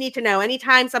everything you need to know.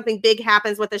 Anytime something big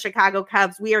happens with the Chicago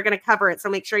Cubs, we are going to cover it. So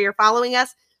make sure you're following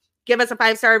us. Give us a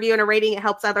 5-star review and a rating. It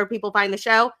helps other people find the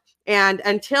show. And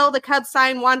until the Cubs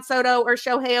sign Juan Soto or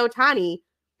Shohei Ohtani,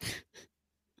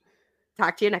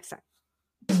 talk to you next time.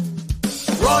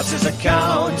 Ross's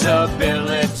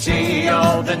accountability.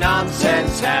 All the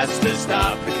nonsense has to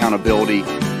stop. Accountability.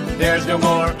 There's no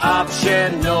more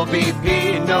option, no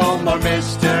BP, no more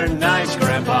Mr. Nice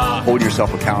Grandpa. Hold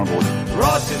yourself accountable.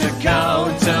 Ross's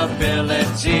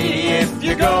accountability. If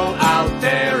you go out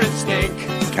there and stink.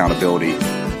 Accountability.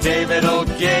 David'll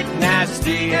get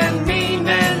nasty and mean,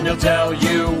 and he'll tell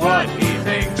you what he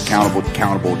thinks.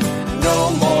 Accountable.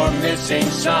 No more missing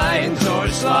signs or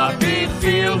sloppy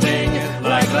fielding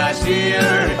like last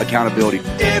year. Accountability.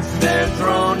 If they're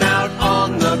thrown out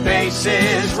on the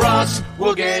bases, Ross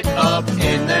will get up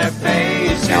in their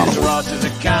faces. Ross's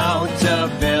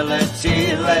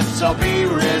accountability. Let's all be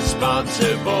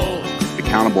responsible.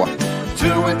 Accountable.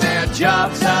 Doing their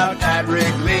jobs out at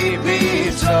Wrigley.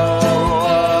 Be so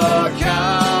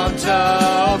accountable.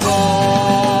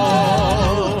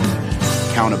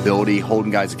 Accountability,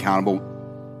 holding guys accountable.